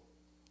scriptural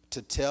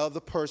to tell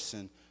the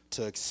person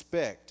to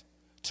expect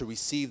to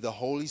receive the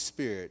Holy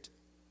Spirit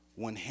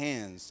when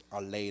hands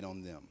are laid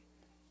on them.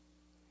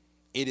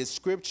 It is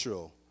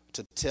scriptural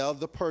to tell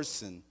the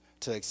person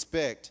to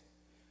expect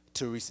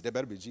to receive, that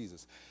better be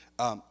Jesus.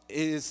 It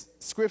is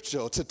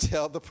scriptural to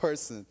tell the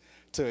person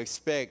to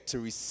expect to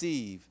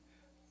receive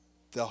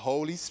the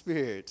Holy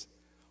Spirit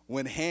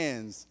when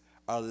hands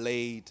are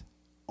laid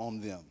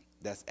on them.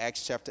 That's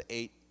Acts chapter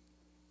 8,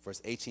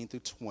 verse 18 through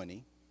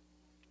 20.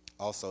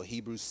 Also,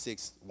 Hebrews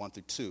 6, 1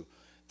 through 2.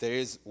 There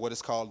is what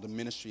is called the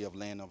ministry of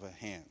laying of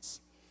hands.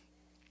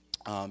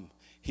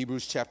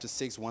 Hebrews chapter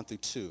 6, 1 through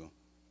 2.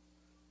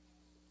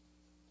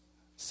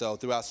 So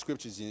throughout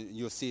scriptures,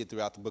 you'll see it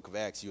throughout the book of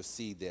Acts, you'll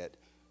see that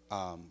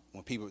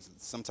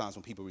sometimes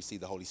when people receive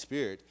the Holy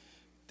Spirit,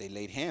 they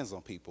laid hands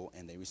on people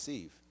and they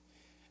receive.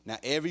 Now,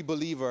 every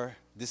believer,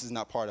 this is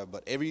not part of,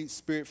 but every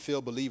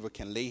spirit-filled believer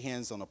can lay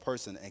hands on a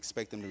person and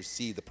expect them to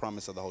receive the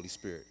promise of the Holy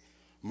Spirit.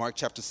 Mark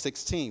chapter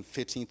 16,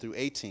 15 through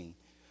 18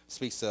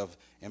 speaks of,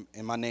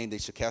 in my name they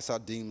shall cast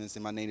out demons,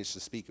 in my name they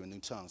shall speak in new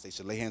tongues, they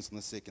shall lay hands on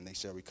the sick and they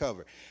shall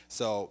recover.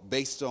 So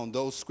based on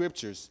those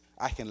scriptures,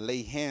 I can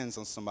lay hands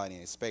on somebody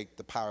and expect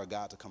the power of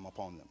God to come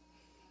upon them.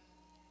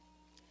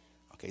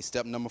 Okay,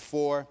 step number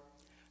 4,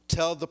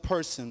 tell the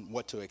person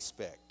what to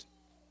expect.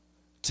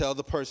 Tell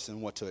the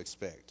person what to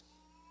expect.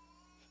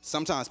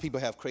 Sometimes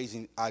people have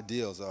crazy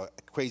ideas or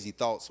crazy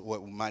thoughts of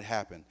what might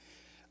happen.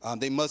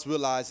 They must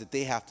realize that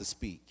they have to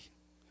speak.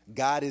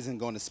 God isn't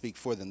going to speak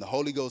for them. The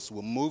Holy Ghost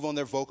will move on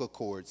their vocal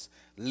cords,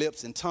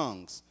 lips, and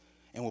tongues,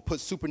 and will put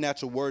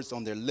supernatural words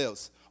on their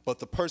lips, but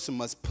the person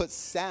must put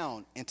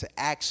sound into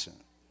action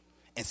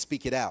and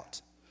speak it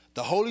out.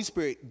 The Holy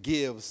Spirit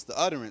gives the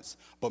utterance,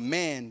 but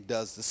man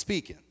does the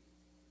speaking.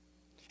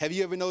 Have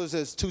you ever noticed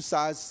there's 2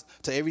 sides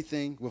to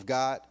everything with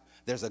God?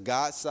 There's a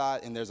God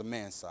side and there's a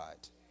man side.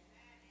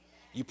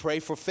 You pray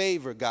for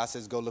favor, God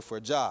says go look for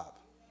a job.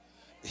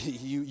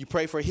 You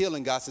pray for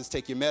healing, God says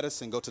take your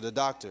medicine, go to the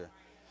doctor.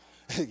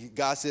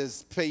 God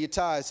says, pay your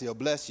tithes, he'll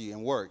bless you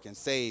and work and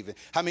save. And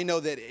how many know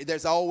that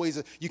there's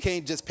always, you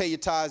can't just pay your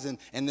tithes and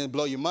then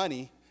blow your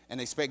money and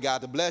expect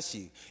God to bless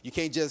you. You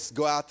can't just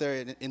go out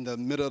there in the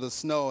middle of the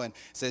snow and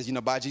says,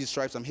 by Jesus'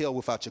 stripes I'm healed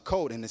without your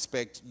coat and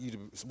expect you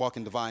to walk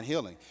in divine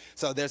healing.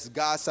 So there's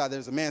God's side,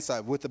 there's a man's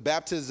side. With the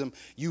baptism,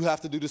 you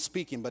have to do the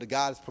speaking, but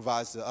God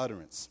provides the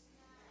utterance.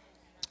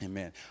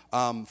 Amen.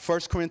 1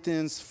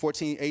 Corinthians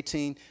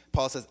 14:18,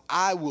 Paul says,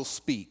 I will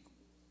speak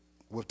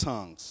with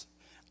tongues.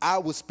 I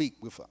will speak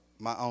with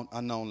my own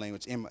unknown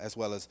language, as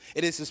well as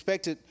it is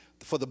expected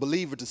for the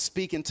believer to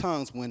speak in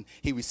tongues when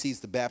he receives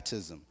the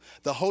baptism.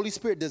 The Holy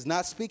Spirit does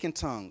not speak in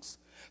tongues.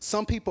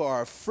 Some people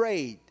are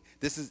afraid.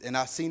 And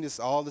I've seen this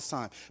all the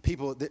time.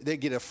 People, they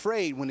get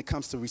afraid when it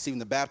comes to receiving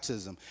the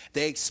baptism.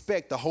 They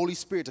expect the Holy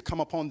Spirit to come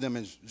upon them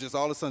and just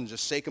all of a sudden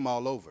just shake them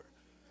all over.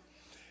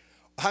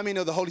 How many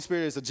know the Holy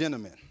Spirit is a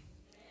gentleman?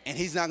 And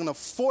he's not going to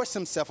force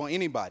himself on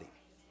anybody.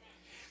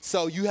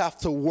 So you have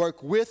to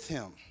work with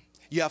him.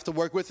 You have to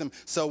work with him.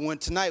 So when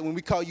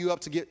we call you up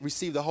to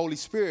receive the Holy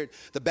Spirit,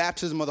 the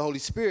baptism of the Holy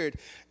Spirit,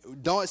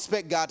 don't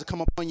expect God to come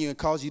upon you and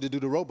cause you to do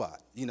the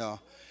robot,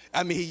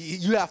 I mean,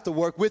 you have to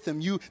work with him.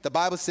 The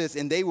Bible says,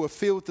 and they were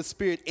filled with the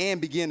Spirit and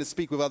began to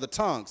speak with other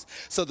tongues.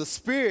 So the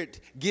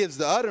Spirit gives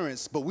the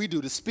utterance, but we do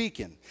the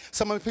speaking.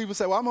 Some of the people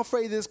say, well, I'm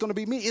afraid it's going to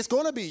be me. It's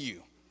going to be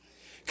you.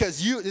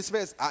 Because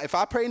if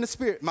I pray in the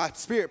Spirit, my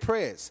spirit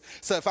prays.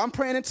 So if I'm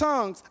praying in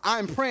tongues,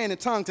 I'm praying in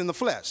tongues in the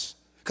flesh.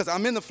 Because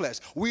I'm in the flesh.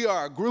 We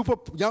are a group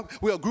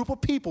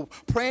of people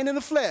praying in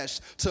the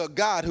flesh to a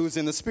God who is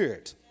in the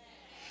Spirit.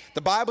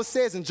 The Bible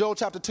says in Joel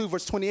chapter 2,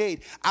 verse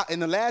 28, in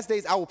the last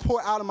days I will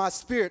pour out of my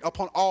Spirit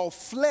upon all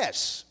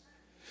flesh.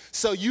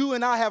 So you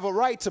and I have a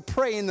right to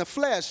pray in the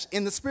flesh,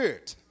 in the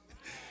Spirit.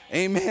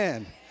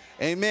 Amen.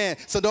 Amen.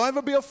 So don't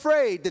ever be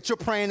afraid that you're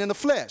praying in the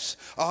flesh.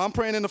 Oh, I'm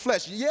praying in the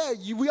flesh. Yeah,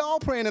 we all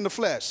praying in the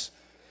flesh.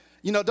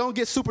 Don't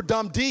get super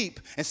dumb deep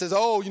and says,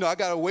 I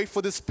got to wait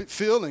for this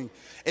feeling.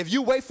 If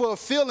you wait for a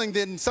feeling,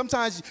 then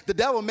sometimes the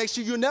devil makes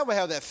sure you'll never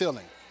have that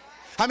feeling.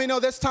 How many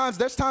know there's times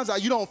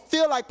you don't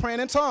feel like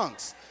praying in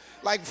tongues?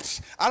 Like,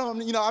 I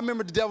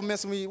remember the devil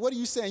messing with me. What are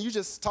you saying? You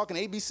just talking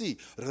ABC.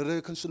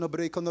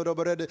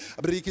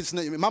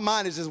 My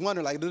mind is just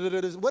wondering, like,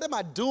 what am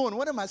I doing?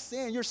 What am I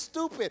saying? You're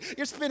stupid.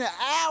 You're spending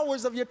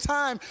hours of your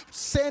time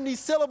saying these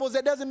syllables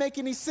that doesn't make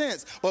any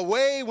sense. But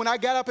when I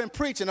got up and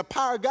preached and the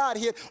power of God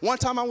hit, one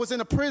time I was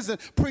in a prison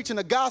preaching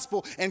the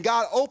gospel and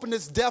God opened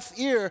this deaf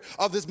ear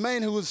of this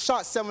man who was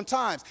shot 7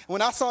 times.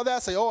 When I saw that, I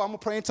said, I'm going to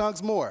pray in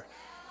tongues more.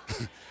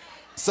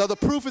 So the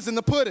proof is in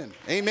the pudding.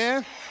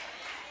 Amen.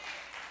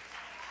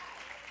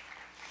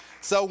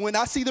 So when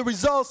I see the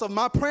results of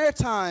my prayer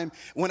time,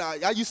 when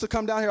I used to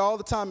come down here all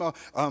the time,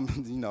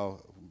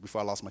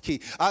 before I lost my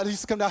key, I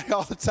used to come down here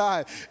all the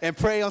time and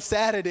pray on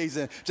Saturdays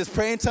and just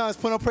pray in tongues,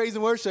 put on praise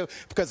and worship,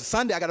 because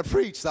Sunday I got to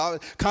preach. So I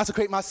would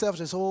consecrate myself,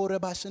 just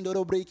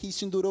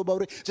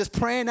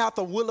praying out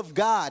the will of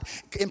God,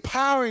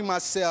 empowering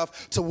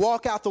myself to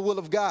walk out the will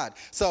of God.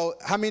 So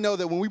how many know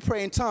that when we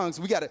pray in tongues,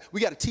 we got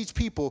to teach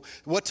people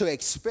what to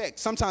expect?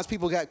 Sometimes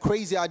people got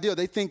crazy ideas.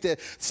 They think that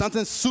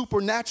something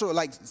supernatural,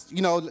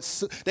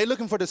 they're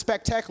looking for the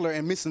spectacular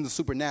and missing the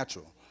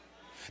supernatural.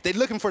 They're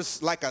looking for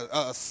like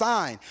a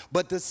sign.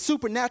 But the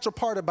supernatural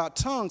part about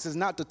tongues is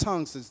not the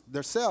tongues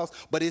themselves,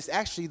 but it's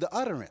actually the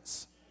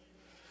utterance.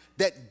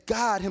 That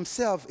God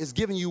himself is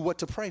giving you what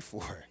to pray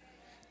for.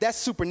 That's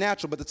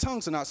supernatural, but the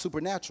tongues are not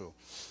supernatural.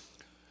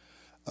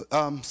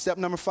 Step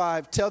number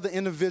 5, tell the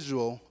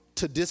individual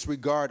to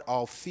disregard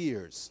all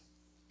fears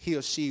he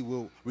or she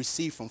will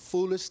receive from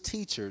foolish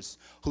teachers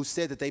who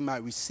said that they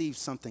might receive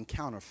something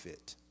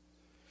counterfeit.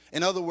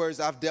 In other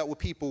words, I've dealt with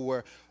people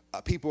where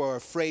people are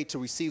afraid to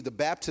receive the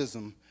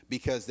baptism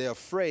because they're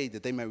afraid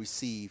that they may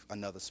receive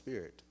another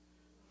spirit.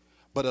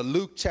 But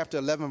Luke chapter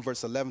 11,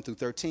 verse 11 through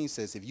 13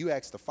 says, if you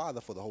ask the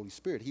Father for the Holy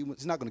Spirit,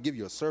 he's not going to give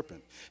you a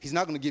serpent. He's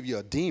not going to give you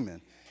a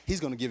demon. He's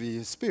going to give you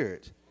his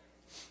spirit.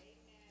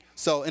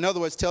 So, in other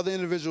words, tell the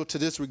individual to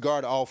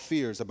disregard all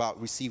fears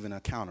about receiving a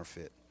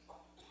counterfeit.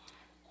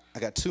 I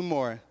got 2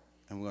 more,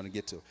 and we're going to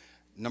get to it.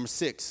 Number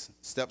 6,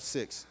 step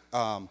 6,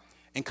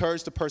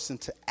 encourage the person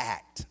to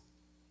act.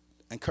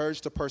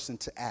 Encourage the person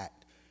to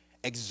act.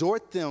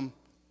 Exhort them,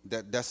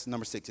 that's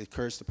number 6,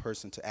 encourage the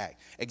person to act.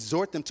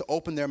 Exhort them to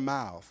open their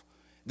mouth.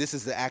 This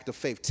is the act of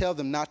faith. Tell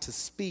them not to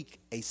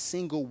speak a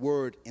single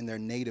word in their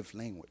native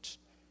language.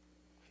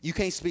 You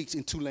can't speak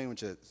in 2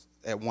 languages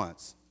at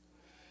once.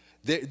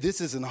 This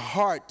is a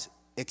heart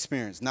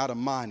experience, not a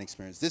mind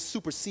experience. This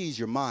supersedes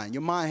your mind. Your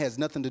mind has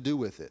nothing to do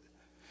with it.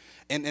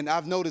 And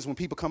I've noticed when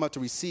people come up to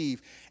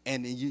receive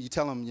and you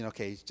tell them,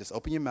 okay, just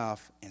open your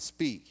mouth and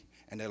speak.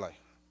 And they're like,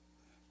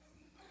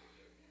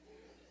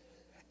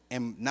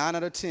 and 9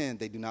 out of 10,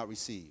 they do not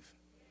receive.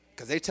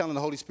 Because they're telling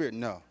the Holy Spirit,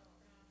 no.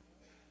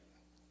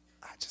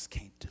 I just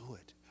can't do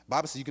it. The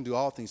Bible says you can do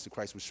all things through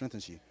Christ which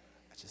strengthens you.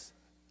 I just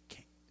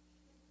can't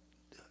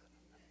do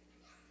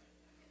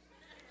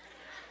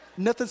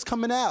it. Nothing's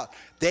coming out.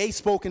 They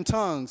spoke in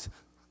tongues.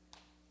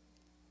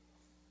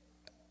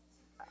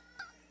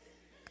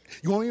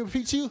 You want me to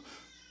repeat to you?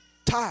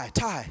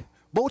 Ty,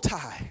 bow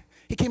tie.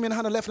 He came in a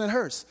Honda left and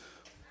hearse.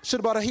 Should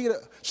have bought a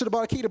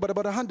Kita, but I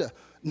bought a Honda.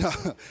 No.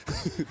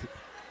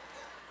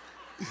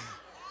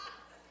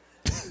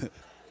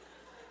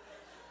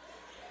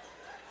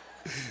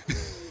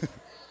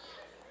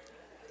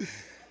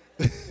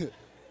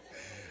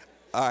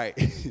 All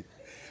right.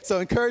 So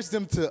encourage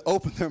them to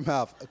open their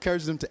mouth.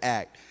 Encourage them to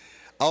act.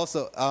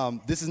 Also,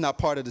 this is not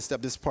part of the step.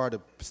 This is part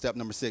of step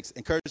number 6.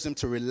 Encourage them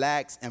to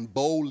relax and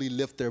boldly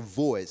lift their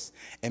voice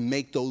and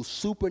make those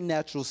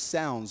supernatural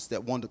sounds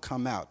that want to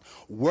come out,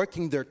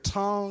 working their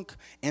tongue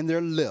and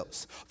their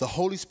lips. The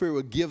Holy Spirit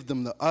will give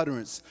them the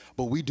utterance,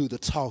 but we do the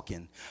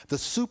talking. The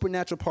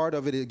supernatural part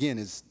of it, again,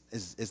 is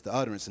the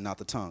utterance and not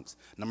the tongues.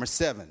 Number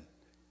 7.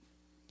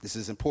 This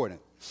is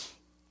important.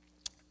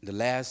 The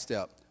last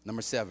step,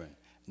 number 7.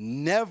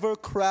 Never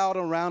crowd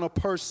around a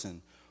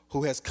person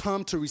who has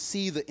come to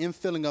receive the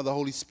infilling of the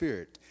Holy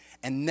Spirit,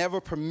 and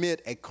never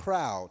permit a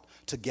crowd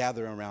to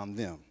gather around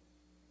them.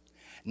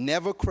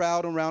 Never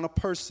crowd around a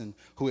person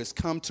who has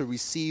come to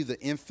receive the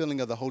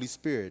infilling of the Holy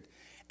Spirit,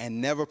 and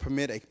never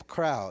permit a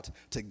crowd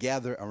to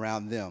gather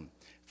around them.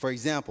 For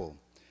example,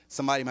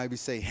 somebody might be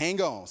saying,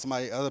 hang on.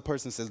 Other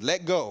person says,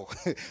 let go.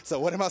 So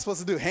what am I supposed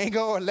to do? Hang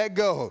on or let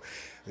go?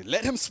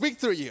 Let him speak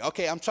through you.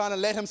 Okay, I'm trying to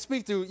let him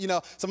speak through,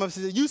 somebody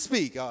says, you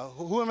speak.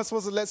 Who am I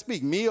supposed to let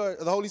speak, me or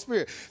the Holy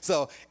Spirit?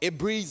 So it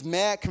breeds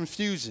mad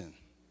confusion.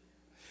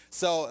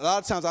 So a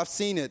lot of times I've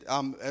seen it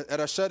at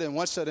our shut-in,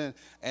 one shut-in,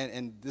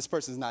 and this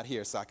person's not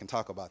here, so I can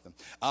talk about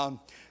them.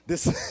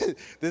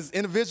 This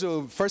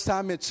individual, first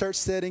time in church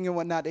setting and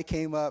whatnot, they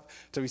came up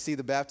to receive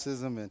the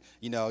baptism, and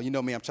you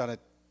know me, I'm trying to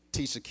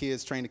teach the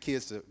kids, train the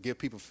kids to give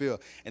people feel.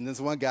 And this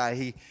one guy,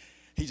 he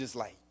just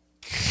like,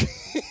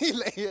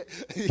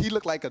 he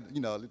looked like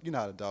you know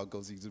how the dog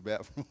goes to use the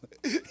bathroom.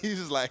 He's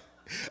just like,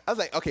 I was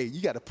like, okay,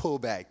 you got to pull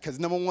back. Because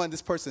number one,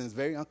 this person is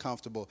very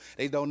uncomfortable.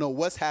 They don't know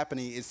what's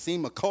happening. It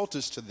seems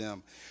occultish to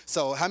them.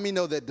 So how many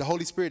know that the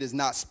Holy Spirit is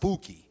not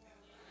spooky?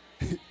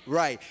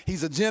 Right.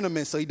 He's a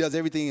gentleman, so he does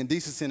everything in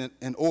decency and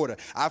in order.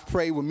 I've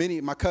prayed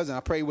with my cousin.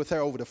 I prayed with her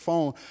over the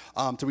phone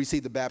to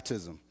receive the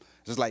baptism.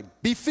 Just like,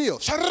 be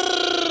filled.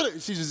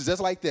 She's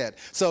just like that.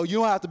 So you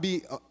don't have to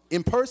be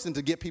in person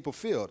to get people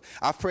filled.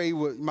 I prayed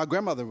with my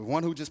grandmother,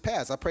 one who just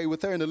passed. I prayed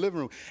with her in the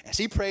living room, and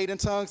she prayed in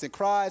tongues and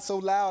cried so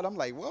loud. I'm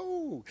like,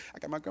 whoa, I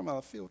got my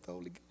grandmother filled with the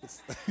Holy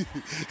Ghost.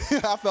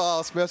 I felt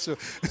all special.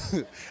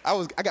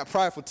 I got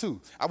prideful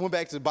too. I went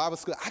back to the Bible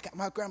school. I got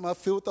my grandmother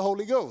filled with the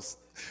Holy Ghost.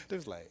 They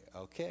was like,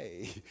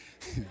 okay.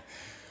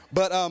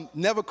 But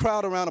never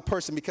crowd around a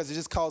person because it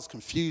just causes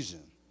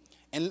confusion.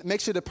 And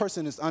make sure the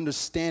person is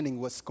understanding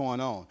what's going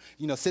on.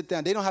 Sit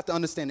down. They don't have to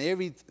understand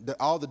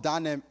all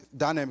the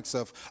dynamics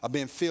of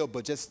being filled,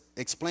 but just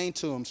explain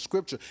to them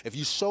Scripture. If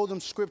you show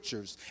them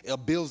Scriptures,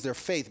 it builds their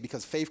faith,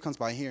 because faith comes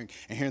by hearing,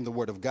 and hearing the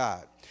Word of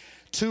God.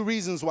 2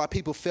 reasons why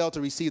people fail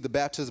to receive the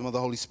baptism of the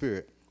Holy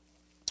Spirit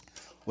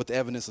with the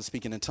evidence of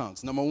speaking in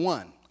tongues. Number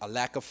 1, a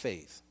lack of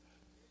faith.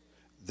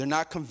 They're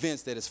not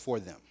convinced that it's for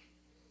them.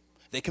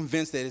 They're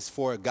convinced that it's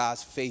for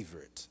God's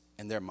favorite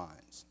in their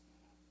minds.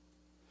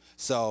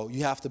 So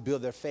you have to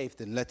build their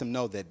faith and let them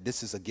know that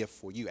this is a gift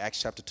for you.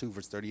 Acts chapter 2,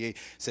 verse 38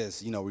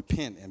 says,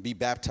 repent and be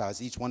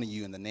baptized, each one of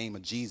you, in the name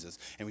of Jesus,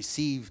 and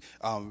receive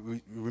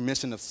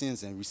remission of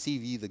sins, and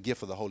receive ye the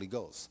gift of the Holy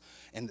Ghost.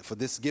 And for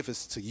this gift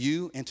is to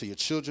you and to your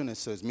children, and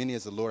so as many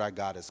as the Lord our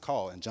God has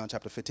called. And John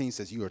chapter 15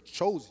 says, you are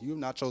chosen. You have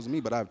not chosen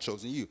me, but I have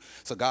chosen you.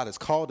 So God has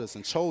called us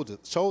and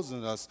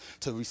chosen us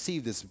to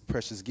receive this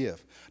precious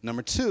gift.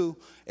 Number 2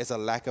 is a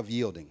lack of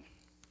yielding.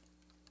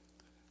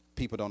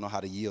 People don't know how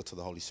to yield to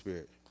the Holy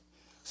Spirit.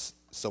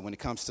 So when it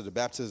comes to the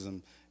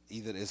baptism,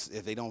 either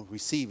if they don't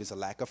receive, it's a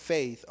lack of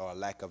faith or a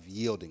lack of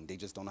yielding. They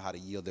just don't know how to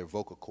yield their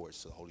vocal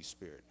cords to the Holy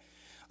Spirit.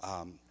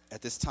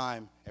 At this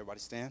time,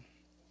 everybody stand.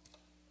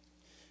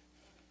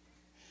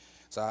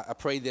 So I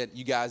pray that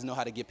you guys know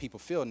how to get people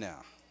filled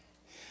now.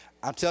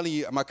 I'm telling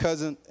you, my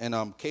cousin,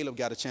 and Caleb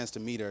got a chance to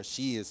meet her.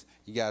 You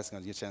guys are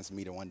going to get a chance to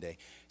meet her one day.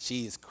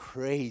 She is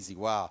crazy.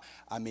 Wow.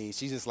 I mean,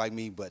 she's just like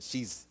me, but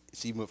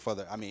she went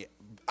further. I mean,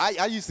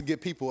 I used to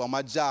get people on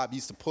my job,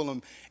 used to pull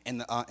them in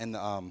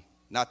the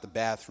not the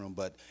bathroom,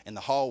 but in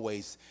the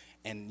hallways.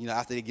 And,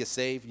 after they get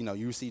saved,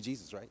 you receive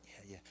Jesus, right?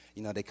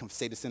 Yeah. They come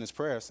say the sinner's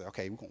prayer. Say,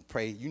 okay, we're going to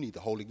pray. You need the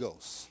Holy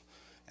Ghost.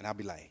 And I'll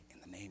be like, in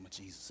the name of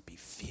Jesus, be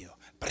filled.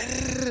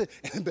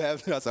 And I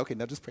said, okay,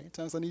 now just pray in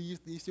tongues. I need you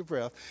to use your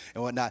breath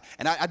and whatnot.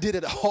 And I did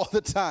it all the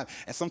time.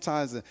 And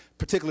sometimes a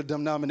particular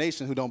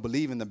denomination who don't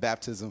believe in the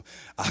baptism,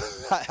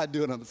 I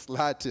do it on the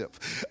slide tip.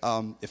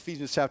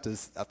 Ephesians chapter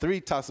 3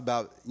 talks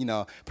about,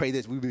 pray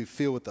that we be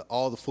filled with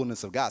all the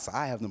fullness of God. So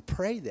I have them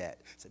pray that.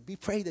 So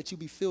pray that you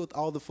be filled with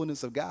all the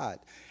fullness of God.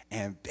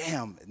 And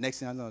bam, next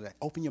thing I know,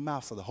 open your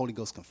mouth so the Holy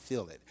Ghost can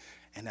fill it.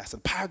 And I said,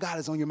 the power of God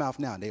is on your mouth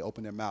now. And they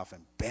open their mouth,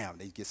 and bam,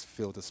 they get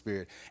filled with the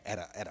Spirit at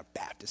a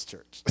Baptist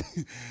church.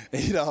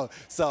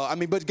 So,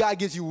 but God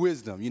gives you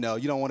wisdom. You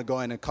don't want to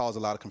go in and cause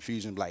a lot of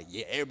confusion. Like,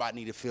 yeah, everybody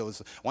needed to feel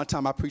this. One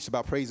time I preached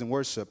about praise and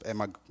worship at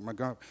my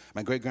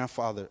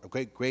great-grandfather,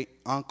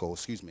 great-uncle,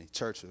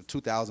 church,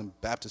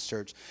 2000 Baptist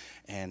church.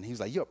 And he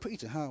was like, you're a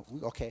preacher, huh?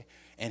 Okay.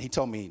 And he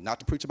told me not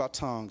to preach about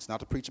tongues, not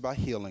to preach about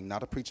healing, not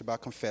to preach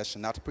about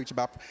confession, not to preach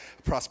about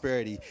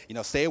prosperity.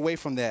 Stay away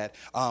from that.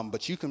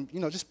 But you can,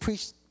 just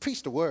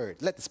preach the word.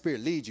 Let the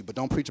Spirit lead you, but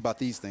don't preach about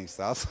these things.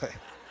 So I was like,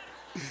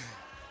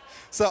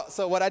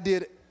 so what I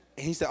did,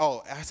 and he said,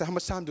 I said, how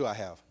much time do I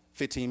have?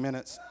 15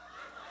 minutes.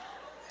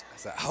 I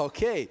said,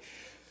 okay.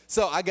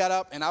 So I got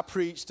up and I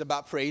preached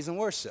about praise and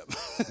worship.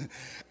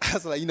 I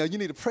was like, you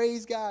need to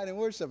praise God and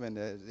worship. And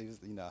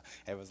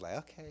everyone's like,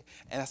 okay.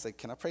 And I said,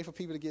 can I pray for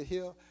people to get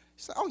healed?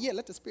 He said, oh, yeah,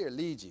 let the Spirit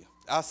lead you.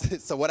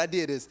 So what I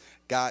did is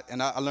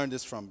I learned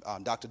this from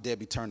Dr.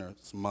 Debbie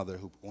Turner's mother,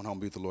 who went home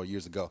to be with the Lord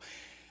years ago,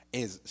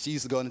 is she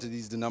used to go into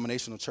these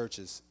denominational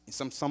churches.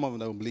 And some of them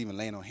don't believe in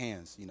laying on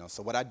hands,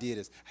 So what I did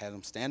is I had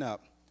them stand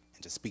up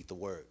and just speak the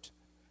word.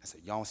 I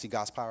said, y'all want to see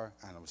God's power?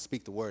 I would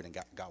speak the word and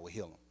God will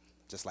heal them.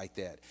 Just like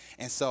that.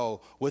 And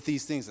so with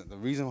these things, the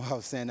reason why I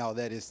was saying all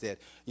that is that,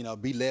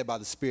 be led by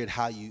the Spirit,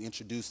 how you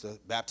introduce the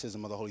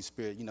baptism of the Holy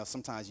Spirit.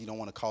 Sometimes you don't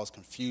want to cause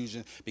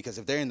confusion, because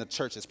if they're in the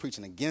church that's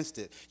preaching against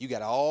it, you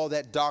got all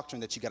that doctrine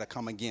that you got to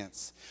come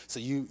against. So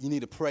you need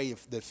to pray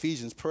the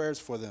Ephesians prayers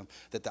for them,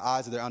 that the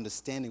eyes of their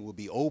understanding will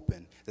be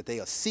open, that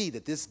they'll see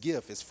that this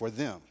gift is for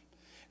them.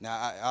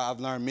 Now,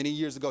 I've learned many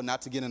years ago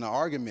not to get in an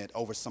argument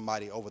over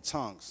somebody over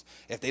tongues.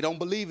 If they don't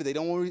believe it, they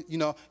don't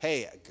want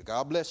hey,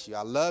 God bless you,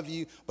 I love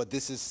you, but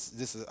this is,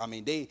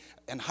 they,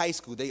 in high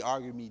school, they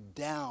argued me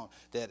down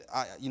that,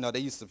 they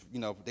used to,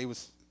 they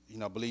was,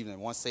 believing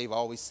in once saved,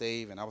 always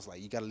saved, and I was like,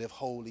 you got to live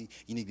holy,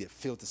 you need to get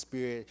filled with the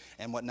Spirit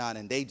and whatnot,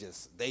 and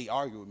they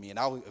argued with me, and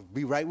I would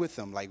be right with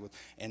them,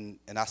 and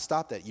I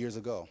stopped that years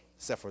ago,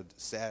 except for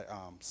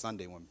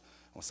Sunday when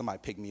somebody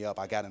picked me up.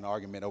 I got in an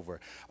argument over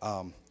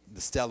the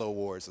Stella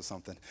Awards or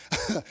something.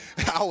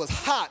 I was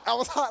hot. I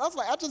was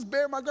like, I just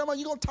buried my grandma.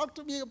 You gonna talk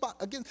to me about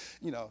against,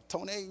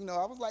 Tony?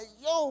 I was like,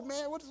 yo,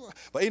 man, what is?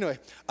 But anyway,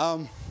 I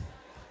don't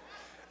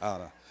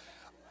know.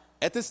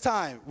 At this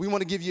time, we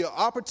want to give you an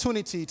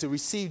opportunity to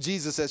receive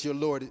Jesus as your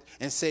Lord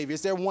and Savior.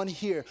 Is there one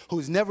here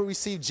who's never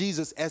received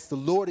Jesus as the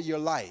Lord of your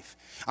life?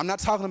 I'm not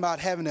talking about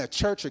having a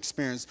church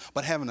experience,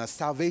 but having a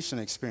salvation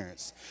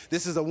experience.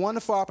 This is a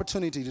wonderful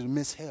opportunity to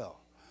miss hell.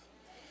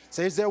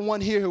 So is there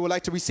one here who would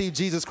like to receive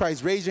Jesus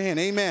Christ? Raise your hand.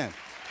 Amen.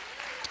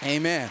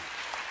 Amen.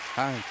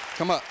 All right,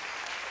 come up.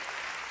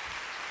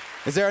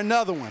 Is there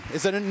another one?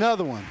 Is there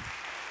another one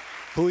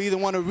who either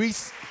want to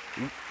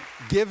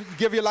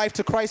give your life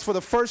to Christ for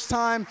the first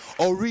time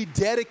or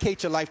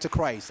rededicate your life to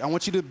Christ? I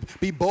want you to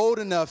be bold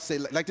enough, say,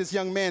 like this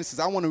young man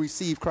says, I want to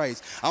receive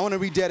Christ. I want to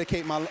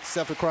rededicate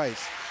myself to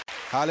Christ.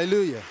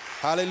 Hallelujah.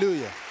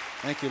 Hallelujah.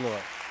 Thank you,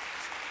 Lord.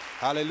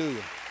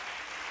 Hallelujah.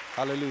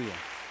 Hallelujah.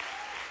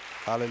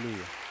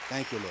 Hallelujah.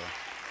 Thank you, Lord.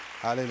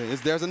 Hallelujah.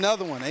 There's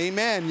another one.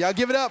 Amen. Y'all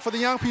give it up for the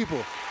young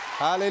people.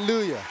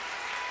 Hallelujah.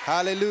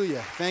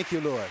 Hallelujah. Thank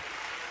you, Lord.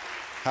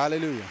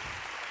 Hallelujah.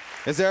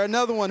 Is there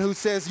another one who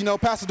says,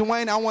 Pastor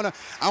Dwayne, I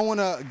want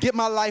to get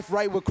my life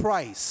right with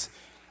Christ.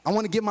 I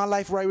want to get my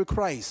life right with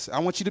Christ. I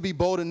want you to be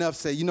bold enough to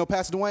say,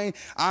 Pastor Dwayne,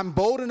 I'm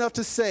bold enough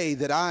to say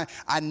that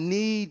I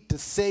need the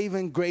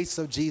saving grace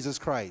of Jesus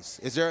Christ.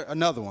 Is there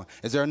another one?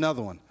 Is there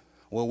another one?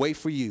 We'll wait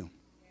for you.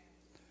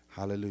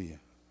 Hallelujah.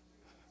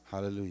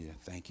 Hallelujah.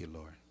 Thank you,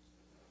 Lord.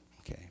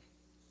 Okay.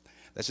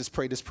 Let's just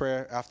pray this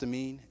prayer after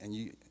me, and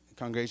you,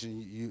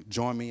 congregation, you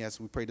join me as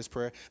we pray this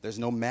prayer. There's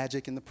no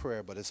magic in the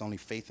prayer, but it's only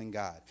faith in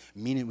God.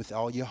 Mean it with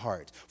all your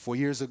heart.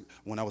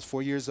 When I was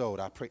 4 years old,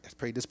 I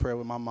prayed this prayer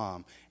with my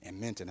mom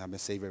and meant it, and I've been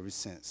saved ever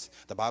since.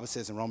 The Bible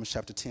says in Romans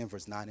chapter 10,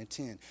 verse 9 and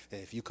 10,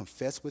 that if you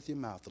confess with your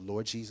mouth the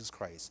Lord Jesus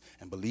Christ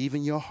and believe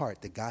in your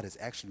heart that God has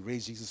actually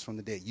raised Jesus from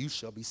the dead, you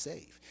shall be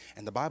saved.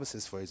 And the Bible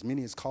says, for as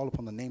many as call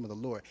upon the name of the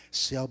Lord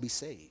shall be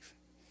saved.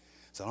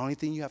 So the only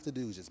thing you have to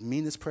do is just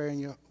mean this prayer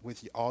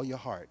with all your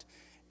heart,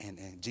 and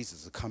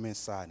Jesus will come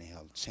inside and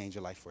he'll change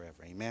your life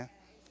forever. Amen?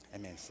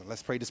 Amen. So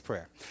let's pray this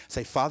prayer.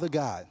 Say, Father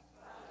God,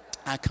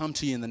 I come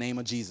to you in the name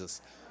of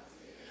Jesus.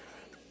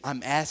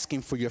 I'm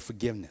asking for your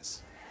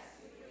forgiveness.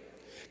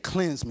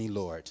 Cleanse me,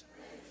 Lord.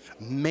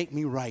 Make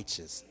me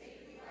righteous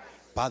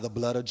by the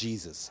blood of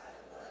Jesus.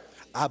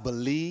 I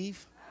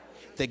believe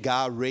that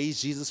God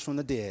raised Jesus from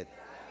the dead.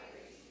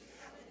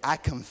 I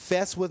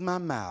confess with my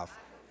mouth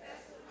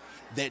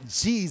that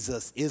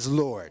Jesus is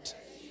Lord.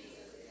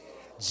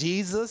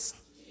 Jesus,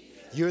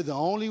 you're the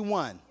only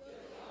one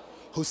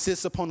who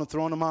sits upon the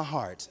throne of my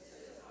heart.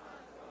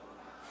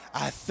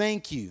 I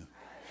thank you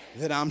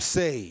that I'm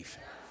saved.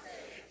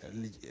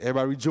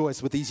 Everybody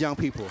rejoice with these young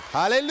people.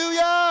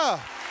 Hallelujah.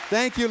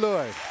 Thank you,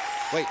 Lord.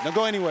 Wait, don't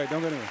go anywhere. Don't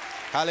go anywhere.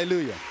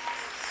 Hallelujah.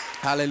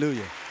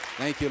 Hallelujah.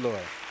 Thank you,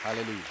 Lord.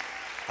 Hallelujah.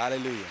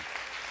 Hallelujah.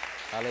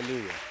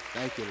 Hallelujah.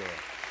 Thank you, Lord.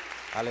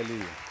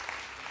 Hallelujah.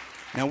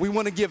 Now, we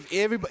want to give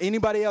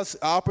anybody else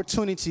an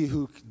opportunity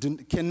who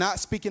cannot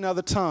speak in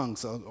other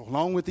tongues,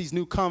 along with these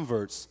new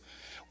converts.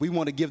 We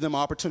want to give them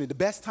an opportunity. The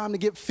best time to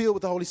get filled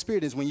with the Holy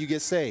Spirit is when you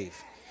get saved.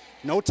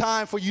 No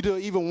time for you to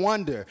even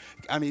wonder.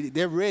 I mean,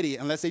 they're ready.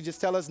 Unless they just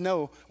tell us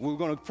no, we're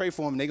going to pray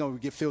for them, and they're going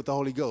to get filled with the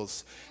Holy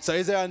Ghost. So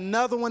is there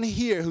another one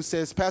here who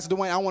says, Pastor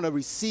Dwayne, I want to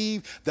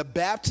receive the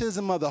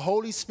baptism of the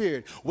Holy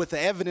Spirit with the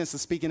evidence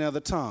of speaking in other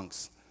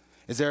tongues?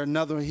 Is there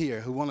another one here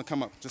who want to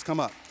come up? Just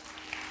come up.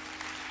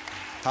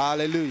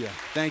 Hallelujah.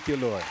 Thank you,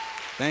 Lord.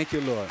 Thank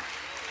you, Lord.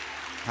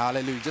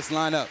 Hallelujah. Just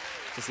line up.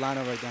 Just line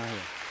up right down here.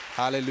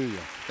 Hallelujah.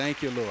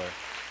 Thank you, Lord.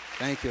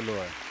 Thank you,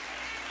 Lord.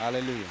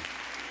 Hallelujah.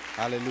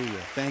 Hallelujah.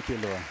 Thank you,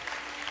 Lord.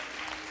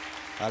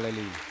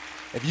 Hallelujah.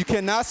 If you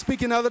cannot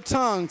speak in other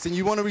tongues and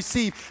you want to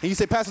receive, and you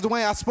say, Pastor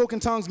Dwayne, I spoke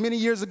in tongues many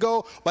years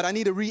ago, but I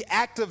need to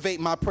reactivate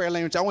my prayer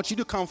language, I want you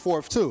to come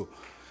forth too.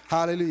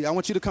 Hallelujah. I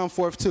want you to come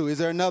forth too. Is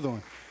there another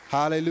one?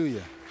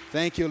 Hallelujah.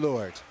 Thank you,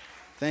 Lord.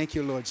 Thank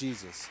you, Lord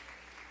Jesus.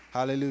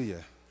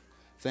 Hallelujah.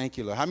 Thank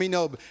you, Lord. How many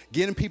know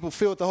getting people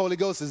filled with the Holy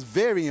Ghost is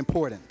very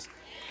important?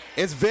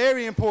 It's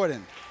very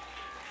important.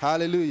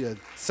 Hallelujah.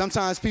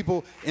 Sometimes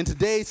people in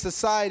today's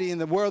society, in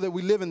the world that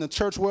we live in, the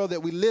church world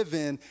that we live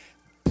in,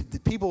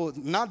 people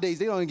nowadays,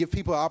 they don't even give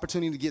people an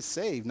opportunity to get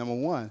saved, number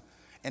one.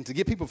 And to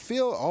get people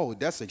filled, oh,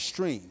 that's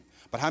extreme.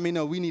 But how many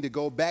know we need to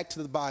go back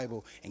to the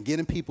Bible and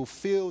getting people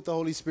filled with the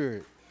Holy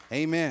Spirit?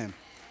 Amen.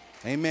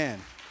 Amen.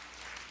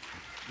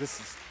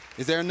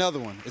 Is there another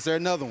one? Is there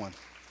another one?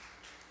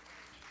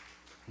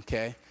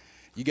 Okay.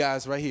 You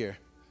guys right here,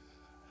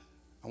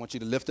 I want you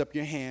to lift up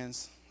your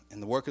hands,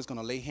 and the worker's going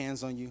to lay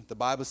hands on you. The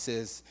Bible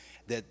says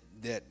that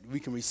we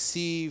can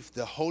receive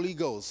the Holy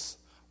Ghost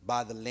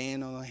by the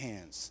laying on of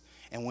hands.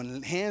 And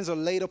when hands are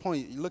laid upon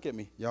you, look at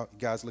me. Y'all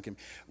guys, look at me.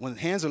 When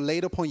hands are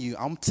laid upon you,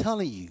 I'm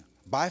telling you,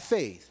 by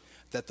faith,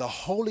 that the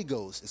Holy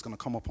Ghost is going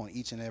to come upon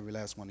each and every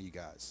last one of you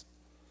guys.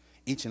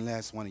 Each and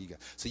last one of you guys.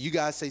 So you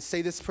guys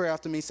say this prayer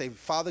after me. Say,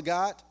 Father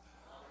God,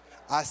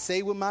 I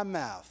say with my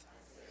mouth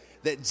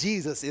that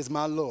Jesus is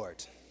my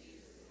Lord.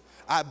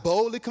 I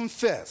boldly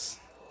confess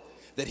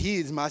that he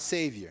is my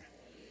Savior.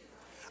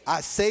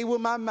 I say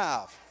with my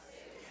mouth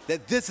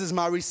that this is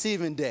my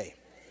receiving day.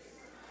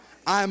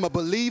 I am a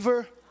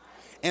believer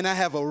and I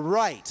have a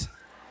right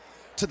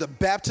to the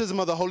baptism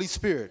of the Holy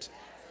Spirit.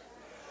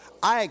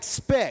 I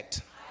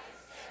expect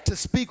to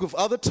speak with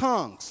other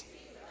tongues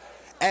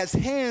as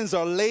hands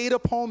are laid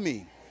upon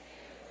me.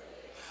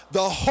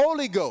 The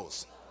Holy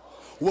Ghost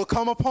will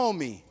come upon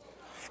me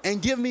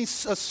and give me a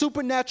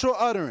supernatural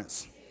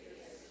utterance.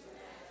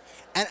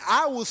 And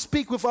I will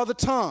speak with other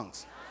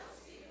tongues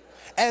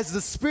as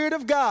the Spirit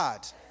of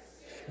God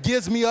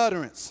gives me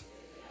utterance.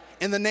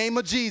 In the name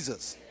of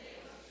Jesus.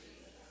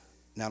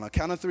 Now, on the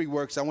count of three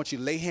works, I want you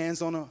to lay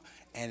hands on her,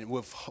 and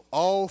with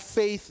all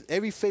faith,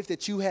 every faith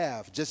that you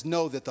have, just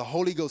know that the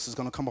Holy Ghost is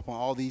going to come upon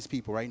all these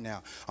people right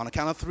now. On the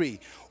count of three.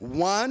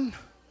 1,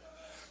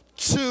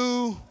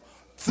 2,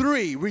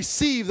 3.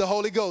 Receive the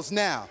Holy Ghost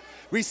now.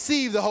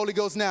 Receive the Holy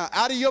Ghost now.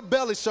 Out of your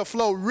belly shall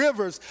flow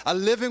rivers of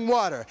living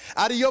water.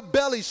 Out of your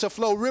belly shall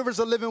flow rivers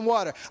of living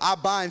water. I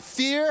bind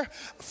fear.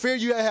 Fear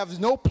you have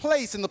no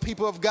place in the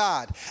people of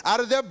God. Out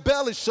of their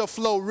belly shall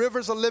flow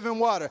rivers of living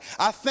water.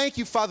 I thank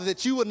you, Father,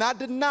 that you will not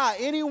deny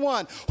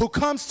anyone who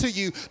comes to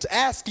you to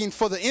asking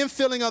for the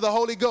infilling of the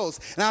Holy Ghost.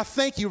 And I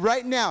thank you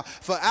right now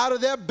for out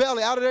of their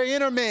belly, out of their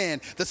inner man,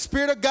 the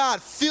Spirit of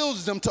God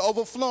fills them to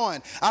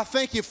overflowing. I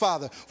thank you,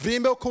 Father. We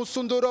got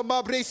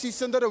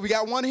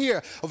one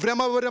here.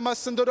 We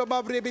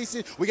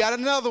got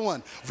another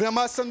one.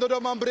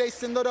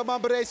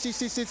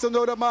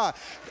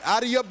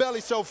 Out of your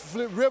belly shall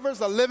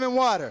rivers of living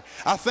water.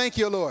 I thank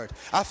you, Lord.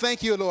 I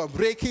thank you, Lord.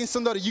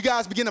 You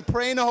guys begin to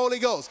pray in the Holy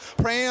Ghost.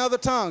 Pray in other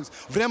tongues.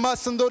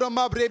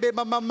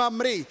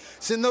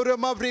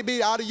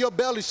 Out of your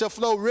belly shall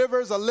flow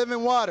rivers of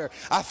living water.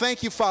 I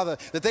thank you, Father,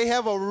 that they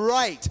have a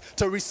right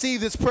to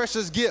receive this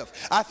precious gift.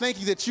 I thank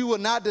you that you will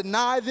not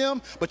deny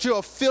them, but you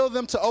will fill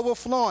them to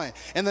overflowing.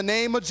 In the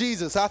name of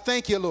Jesus, I thank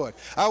you, Lord.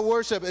 I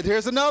worship.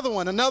 Here's another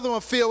one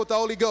filled with the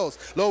Holy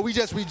Ghost. Lord, we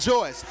just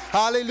rejoice.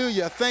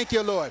 Hallelujah. Thank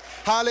you, Lord.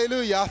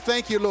 Hallelujah. I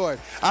thank you, Lord.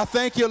 I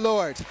thank you,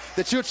 Lord,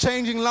 that you're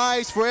changing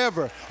lives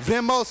forever.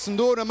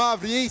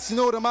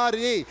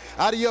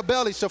 Out of your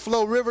belly shall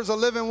flow rivers of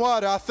living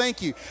water. I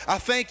thank you. I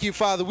thank you,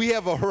 Father. We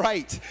have a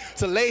right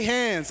to lay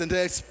hands and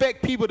to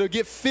expect people to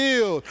get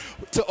filled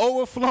to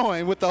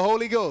overflowing with the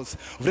Holy Ghost.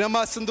 There's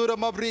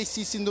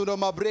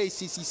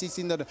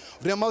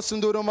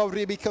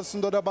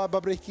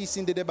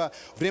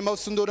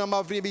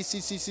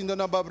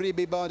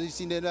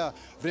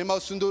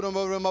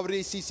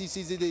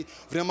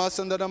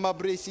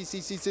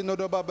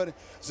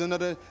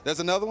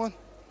another one.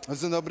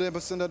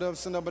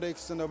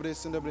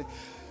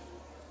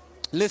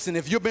 Listen,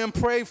 if you've been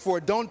prayed for,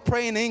 don't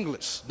pray in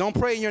English. Don't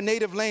pray in your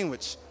native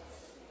language.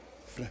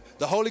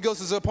 The Holy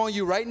Ghost is upon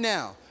you right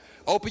now.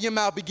 Open your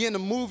mouth, begin to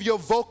move your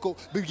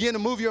begin to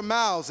move your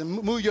mouths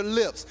and move your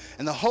lips.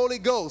 And the Holy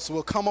Ghost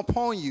will come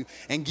upon you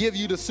and give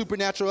you the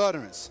supernatural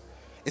utterance.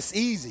 It's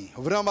easy.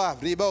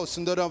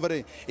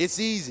 It's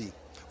easy.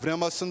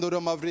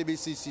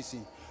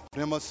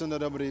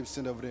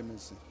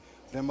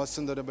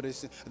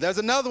 There's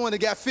another one that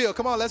got filled.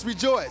 Come on, let's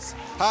rejoice.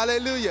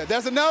 Hallelujah.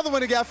 There's another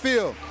one that got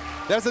filled.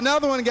 There's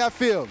another one that got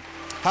filled.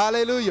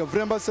 Hallelujah.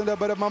 While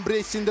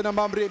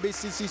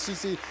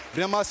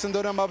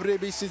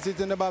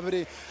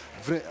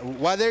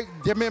they're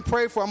being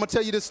prayed for, I'm going to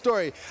tell you this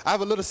story. I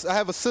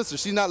have a sister.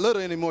 She's not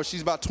little anymore.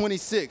 She's about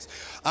 26.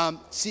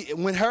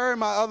 When her and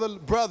my other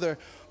brother,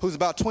 who's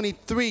about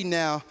 23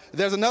 now,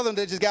 there's another one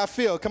that just got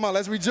filled. Come on,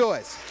 let's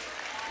rejoice.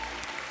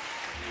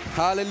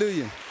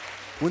 Hallelujah.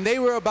 When they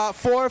were about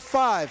 4 or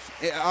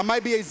 5, I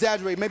might be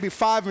exaggerating, maybe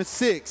 5 or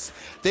 6,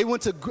 they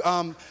went to,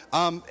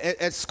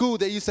 at school,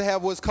 they used to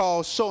have what's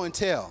called show and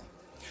tell,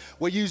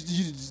 where you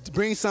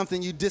bring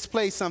something, you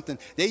display something.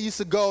 They used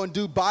to go and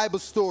do Bible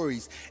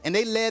stories, and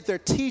they led their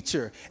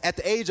teacher at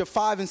the age of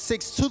 5 and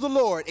 6 to the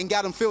Lord and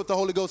got them filled with the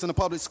Holy Ghost in the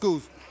public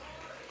schools.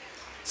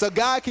 So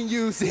God can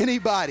use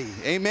anybody,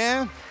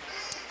 amen?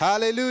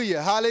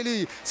 Hallelujah,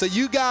 hallelujah. So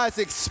you guys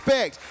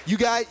expect, you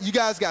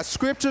guys got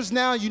scriptures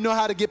now, you know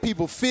how to get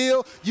people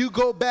filled. You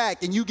go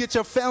back and you get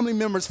your family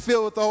members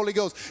filled with the Holy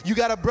Ghost. You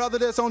got a brother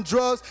that's on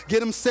drugs,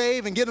 get him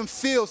saved and get him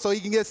filled so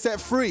he can get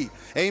set free.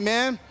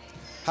 Amen.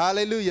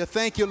 Hallelujah.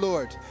 Thank you,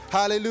 Lord.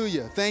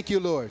 Hallelujah. Thank you,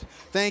 Lord.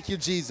 Thank you,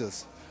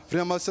 Jesus.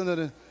 Thank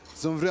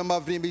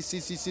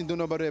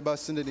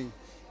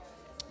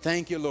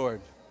you,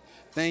 Lord.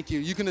 Thank you.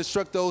 You can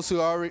instruct those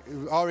who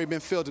already been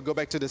filled to go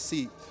back to the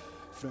seat.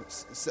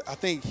 I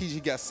think he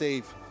got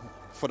saved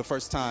for the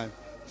first time.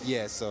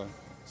 Yeah, so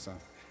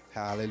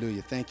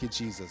hallelujah. Thank you,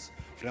 Jesus.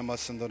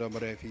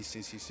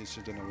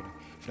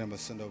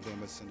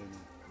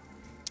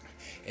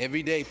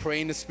 Every day,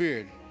 pray in the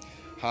Spirit.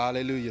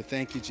 Hallelujah.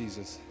 Thank you,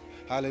 Jesus.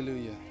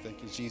 Hallelujah.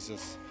 Thank you,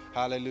 Jesus.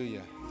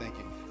 Hallelujah. Thank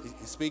you.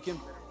 He's speaking?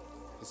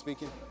 He's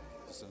speaking?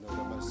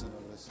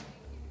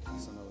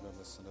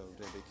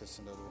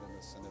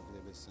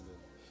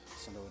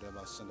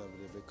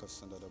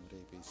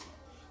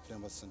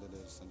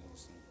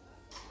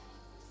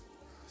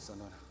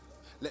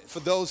 For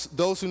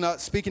those who are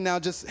not speaking now,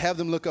 just have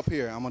them look up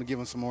here. I'm going to give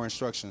them some more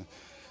instruction.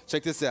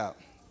 Check this out.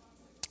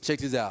 Check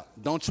this out.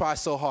 Don't try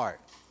so hard.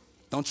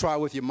 Don't try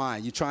with your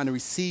mind. You're trying to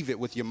receive it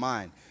with your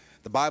mind.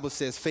 The Bible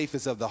says faith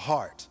is of the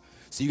heart.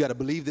 So you got to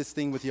believe this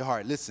thing with your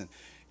heart. Listen,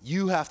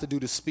 you have to do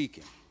the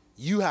speaking.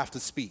 You have to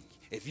speak.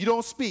 If you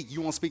don't speak,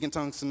 you won't speak in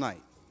tongues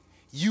tonight.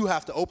 You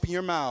have to open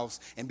your mouths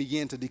and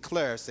begin to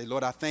declare, say,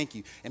 Lord, I thank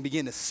you, and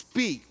begin to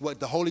speak what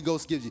the Holy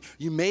Ghost gives you.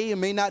 You may or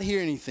may not hear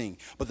anything,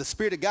 but the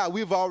Spirit of God,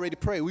 we've already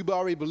prayed. We've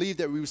already believed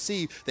that we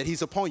receive, that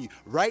he's upon you.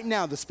 Right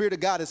now, the Spirit of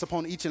God is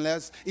upon each and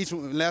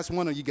last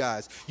one of you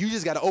guys. You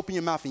just got to open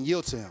your mouth and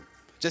yield to him.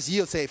 Just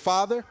yield, say,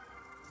 Father.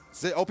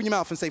 Open your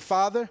mouth and say,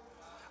 Father,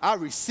 I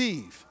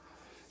receive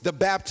the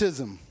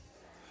baptism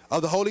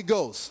of the Holy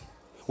Ghost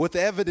with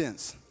the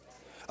evidence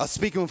of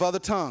speaking with other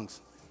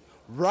tongues.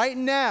 Right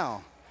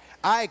now,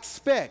 I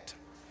expect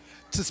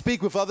to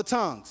speak with other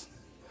tongues.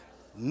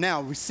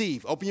 Now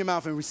receive. Open your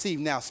mouth and receive.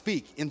 Now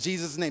speak in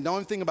Jesus' name. Don't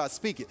even think about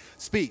speak it.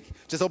 Speak.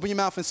 Just open your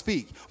mouth and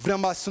speak. Open your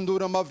mouth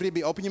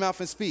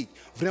and speak.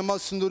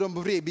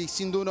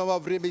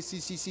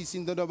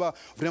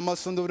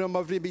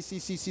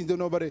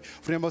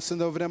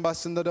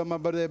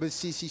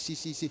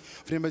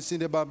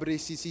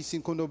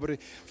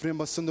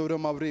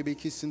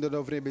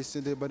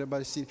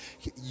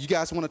 You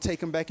guys want to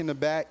take them back in the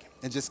back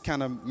and just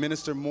kind of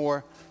minister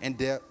more in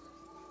depth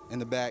in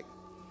the back?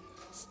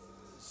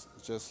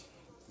 Just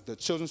the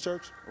children's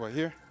church right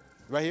here,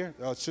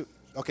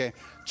 okay,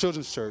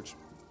 children's church.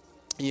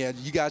 Yeah,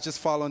 you guys just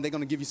follow, and they're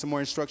going to give you some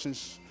more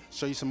instructions,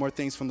 show you some more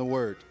things from the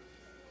Word.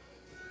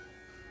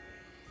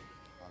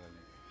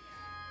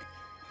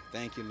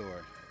 Thank you,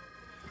 Lord.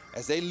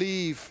 As they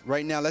leave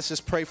right now, let's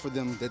just pray for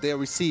them that they'll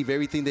receive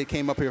everything they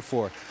came up here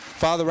for.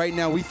 Father, right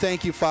now we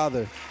thank you,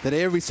 Father, that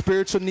every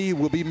spiritual need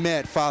will be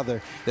met,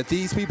 Father, that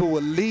these people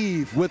will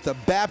leave with the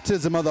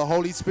baptism of the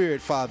Holy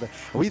Spirit, Father.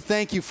 We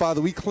thank you,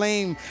 Father. We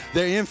claim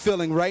their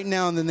infilling right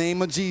now in the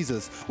name of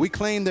Jesus. We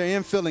claim their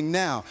infilling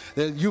now,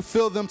 that you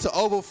fill them to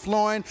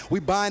overflowing.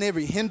 We bind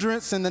every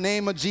hindrance in the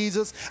name of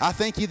Jesus. I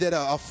thank you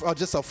that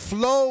just a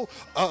flow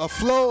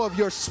of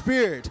your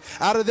Spirit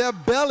out of their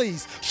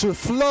bellies should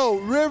flow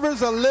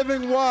rivers of living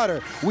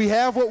water. We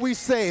have what we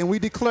say, and we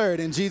declare it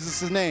in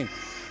Jesus' name.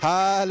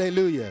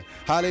 Hallelujah.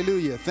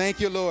 Hallelujah. Thank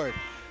you, Lord.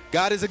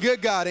 God is a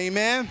good God.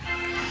 Amen.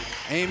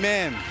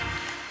 Amen.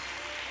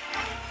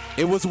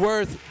 It was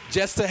worth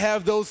just to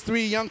have those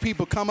 3 young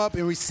people come up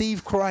and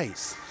receive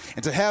Christ,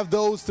 and to have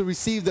those to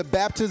receive the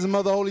baptism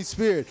of the Holy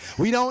Spirit.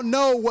 We don't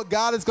know what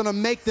God is going to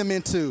make them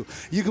into.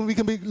 We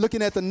can be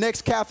looking at the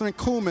next Catherine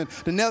Kuhlman,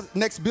 the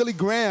next Billy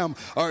Graham,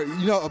 or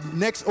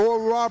next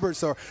Oral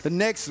Roberts, or the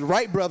next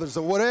Wright brothers,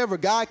 or whatever.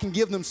 God can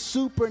give them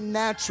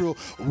supernatural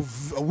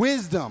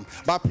wisdom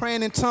by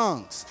praying in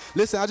tongues.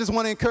 Listen, I just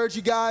want to encourage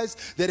you guys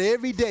that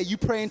every day you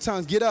pray in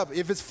tongues. Get up.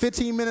 If it's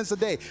 15 minutes a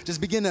day,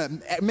 just begin to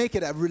make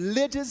it a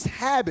religious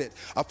habit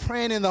of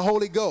praying in the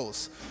Holy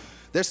Ghost.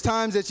 There's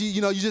times that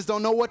you just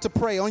don't know what to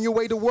pray on your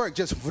way to work.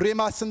 Just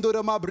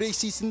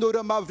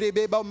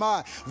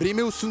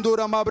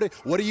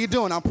what are you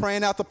doing? I'm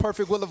praying out the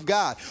perfect will of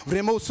God.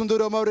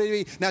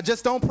 Now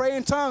just don't pray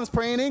in tongues,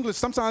 pray in English.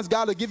 Sometimes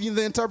God will give you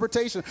the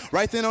interpretation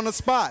right then on the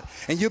spot,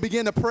 and you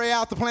begin to pray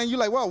out the plan. You're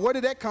like, well, where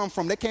did that come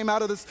from? That came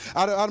out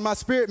of my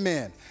spirit,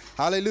 man.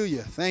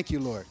 Hallelujah. Thank you,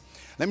 Lord.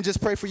 Let me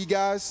just pray for you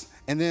guys,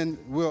 and then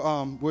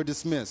we'll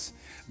dismiss.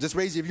 Just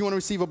raise if you want to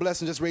receive a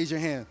blessing, just raise your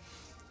hand.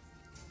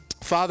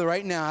 Father,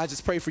 right now, I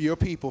just pray for your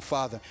people,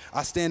 Father.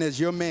 I stand as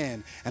your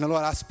man. And,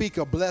 Lord, I speak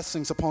of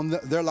blessings upon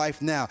their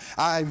life now.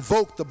 I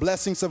invoke the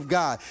blessings of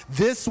God.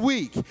 This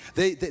week,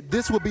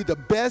 this will be the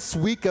best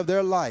week of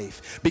their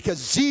life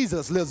because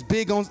Jesus lives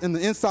big in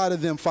the inside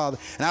of them, Father.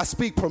 And I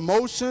speak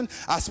promotion.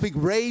 I speak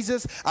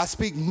raises. I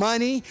speak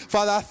money.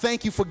 Father, I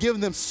thank you for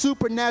giving them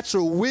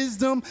supernatural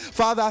wisdom.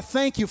 Father, I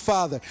thank you,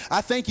 Father.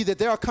 I thank you that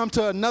they'll come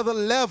to another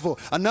level,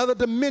 another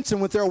dimension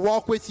with their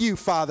walk with you,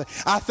 Father.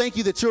 I thank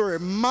you that you'll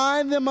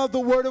remind them of the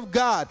word of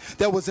God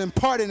that was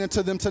imparted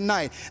into them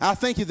tonight. I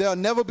thank you they'll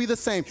never be the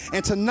same.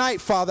 And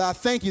tonight, Father, I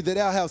thank you that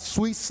they'll have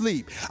sweet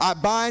sleep. I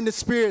bind the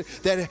spirit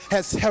that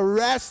has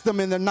harassed them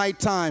in the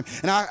nighttime,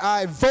 and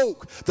I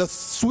evoke the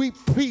sweet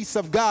peace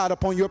of God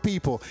upon your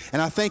people.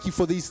 And I thank you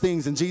for these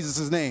things in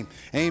Jesus' name.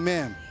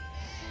 Amen.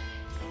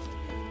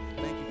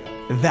 Thank you,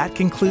 God. That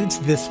concludes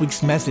this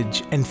week's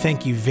message, and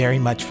thank you very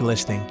much for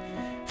listening.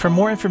 For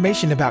more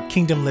information about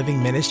Kingdom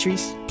Living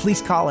Ministries,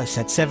 please call us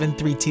at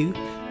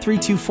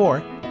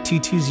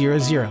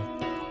 732-324-2200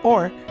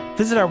 or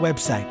visit our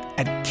website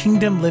at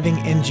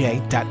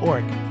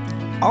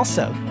kingdomlivingnj.org.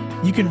 Also,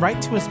 you can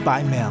write to us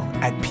by mail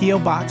at P.O.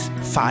 Box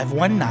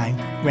 519,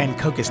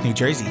 Rancocas, New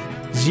Jersey,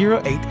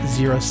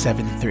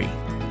 08073.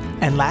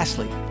 And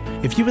lastly,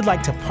 if you would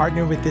like to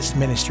partner with this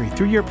ministry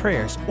through your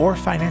prayers or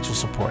financial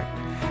support,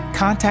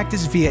 contact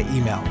us via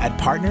email at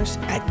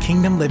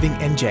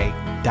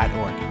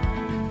partners@kingdomlivingnj.org.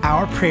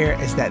 Our prayer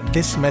is that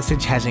this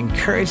message has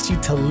encouraged you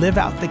to live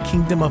out the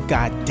kingdom of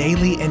God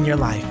daily in your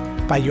life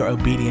by your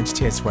obedience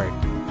to His word.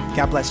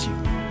 God bless you.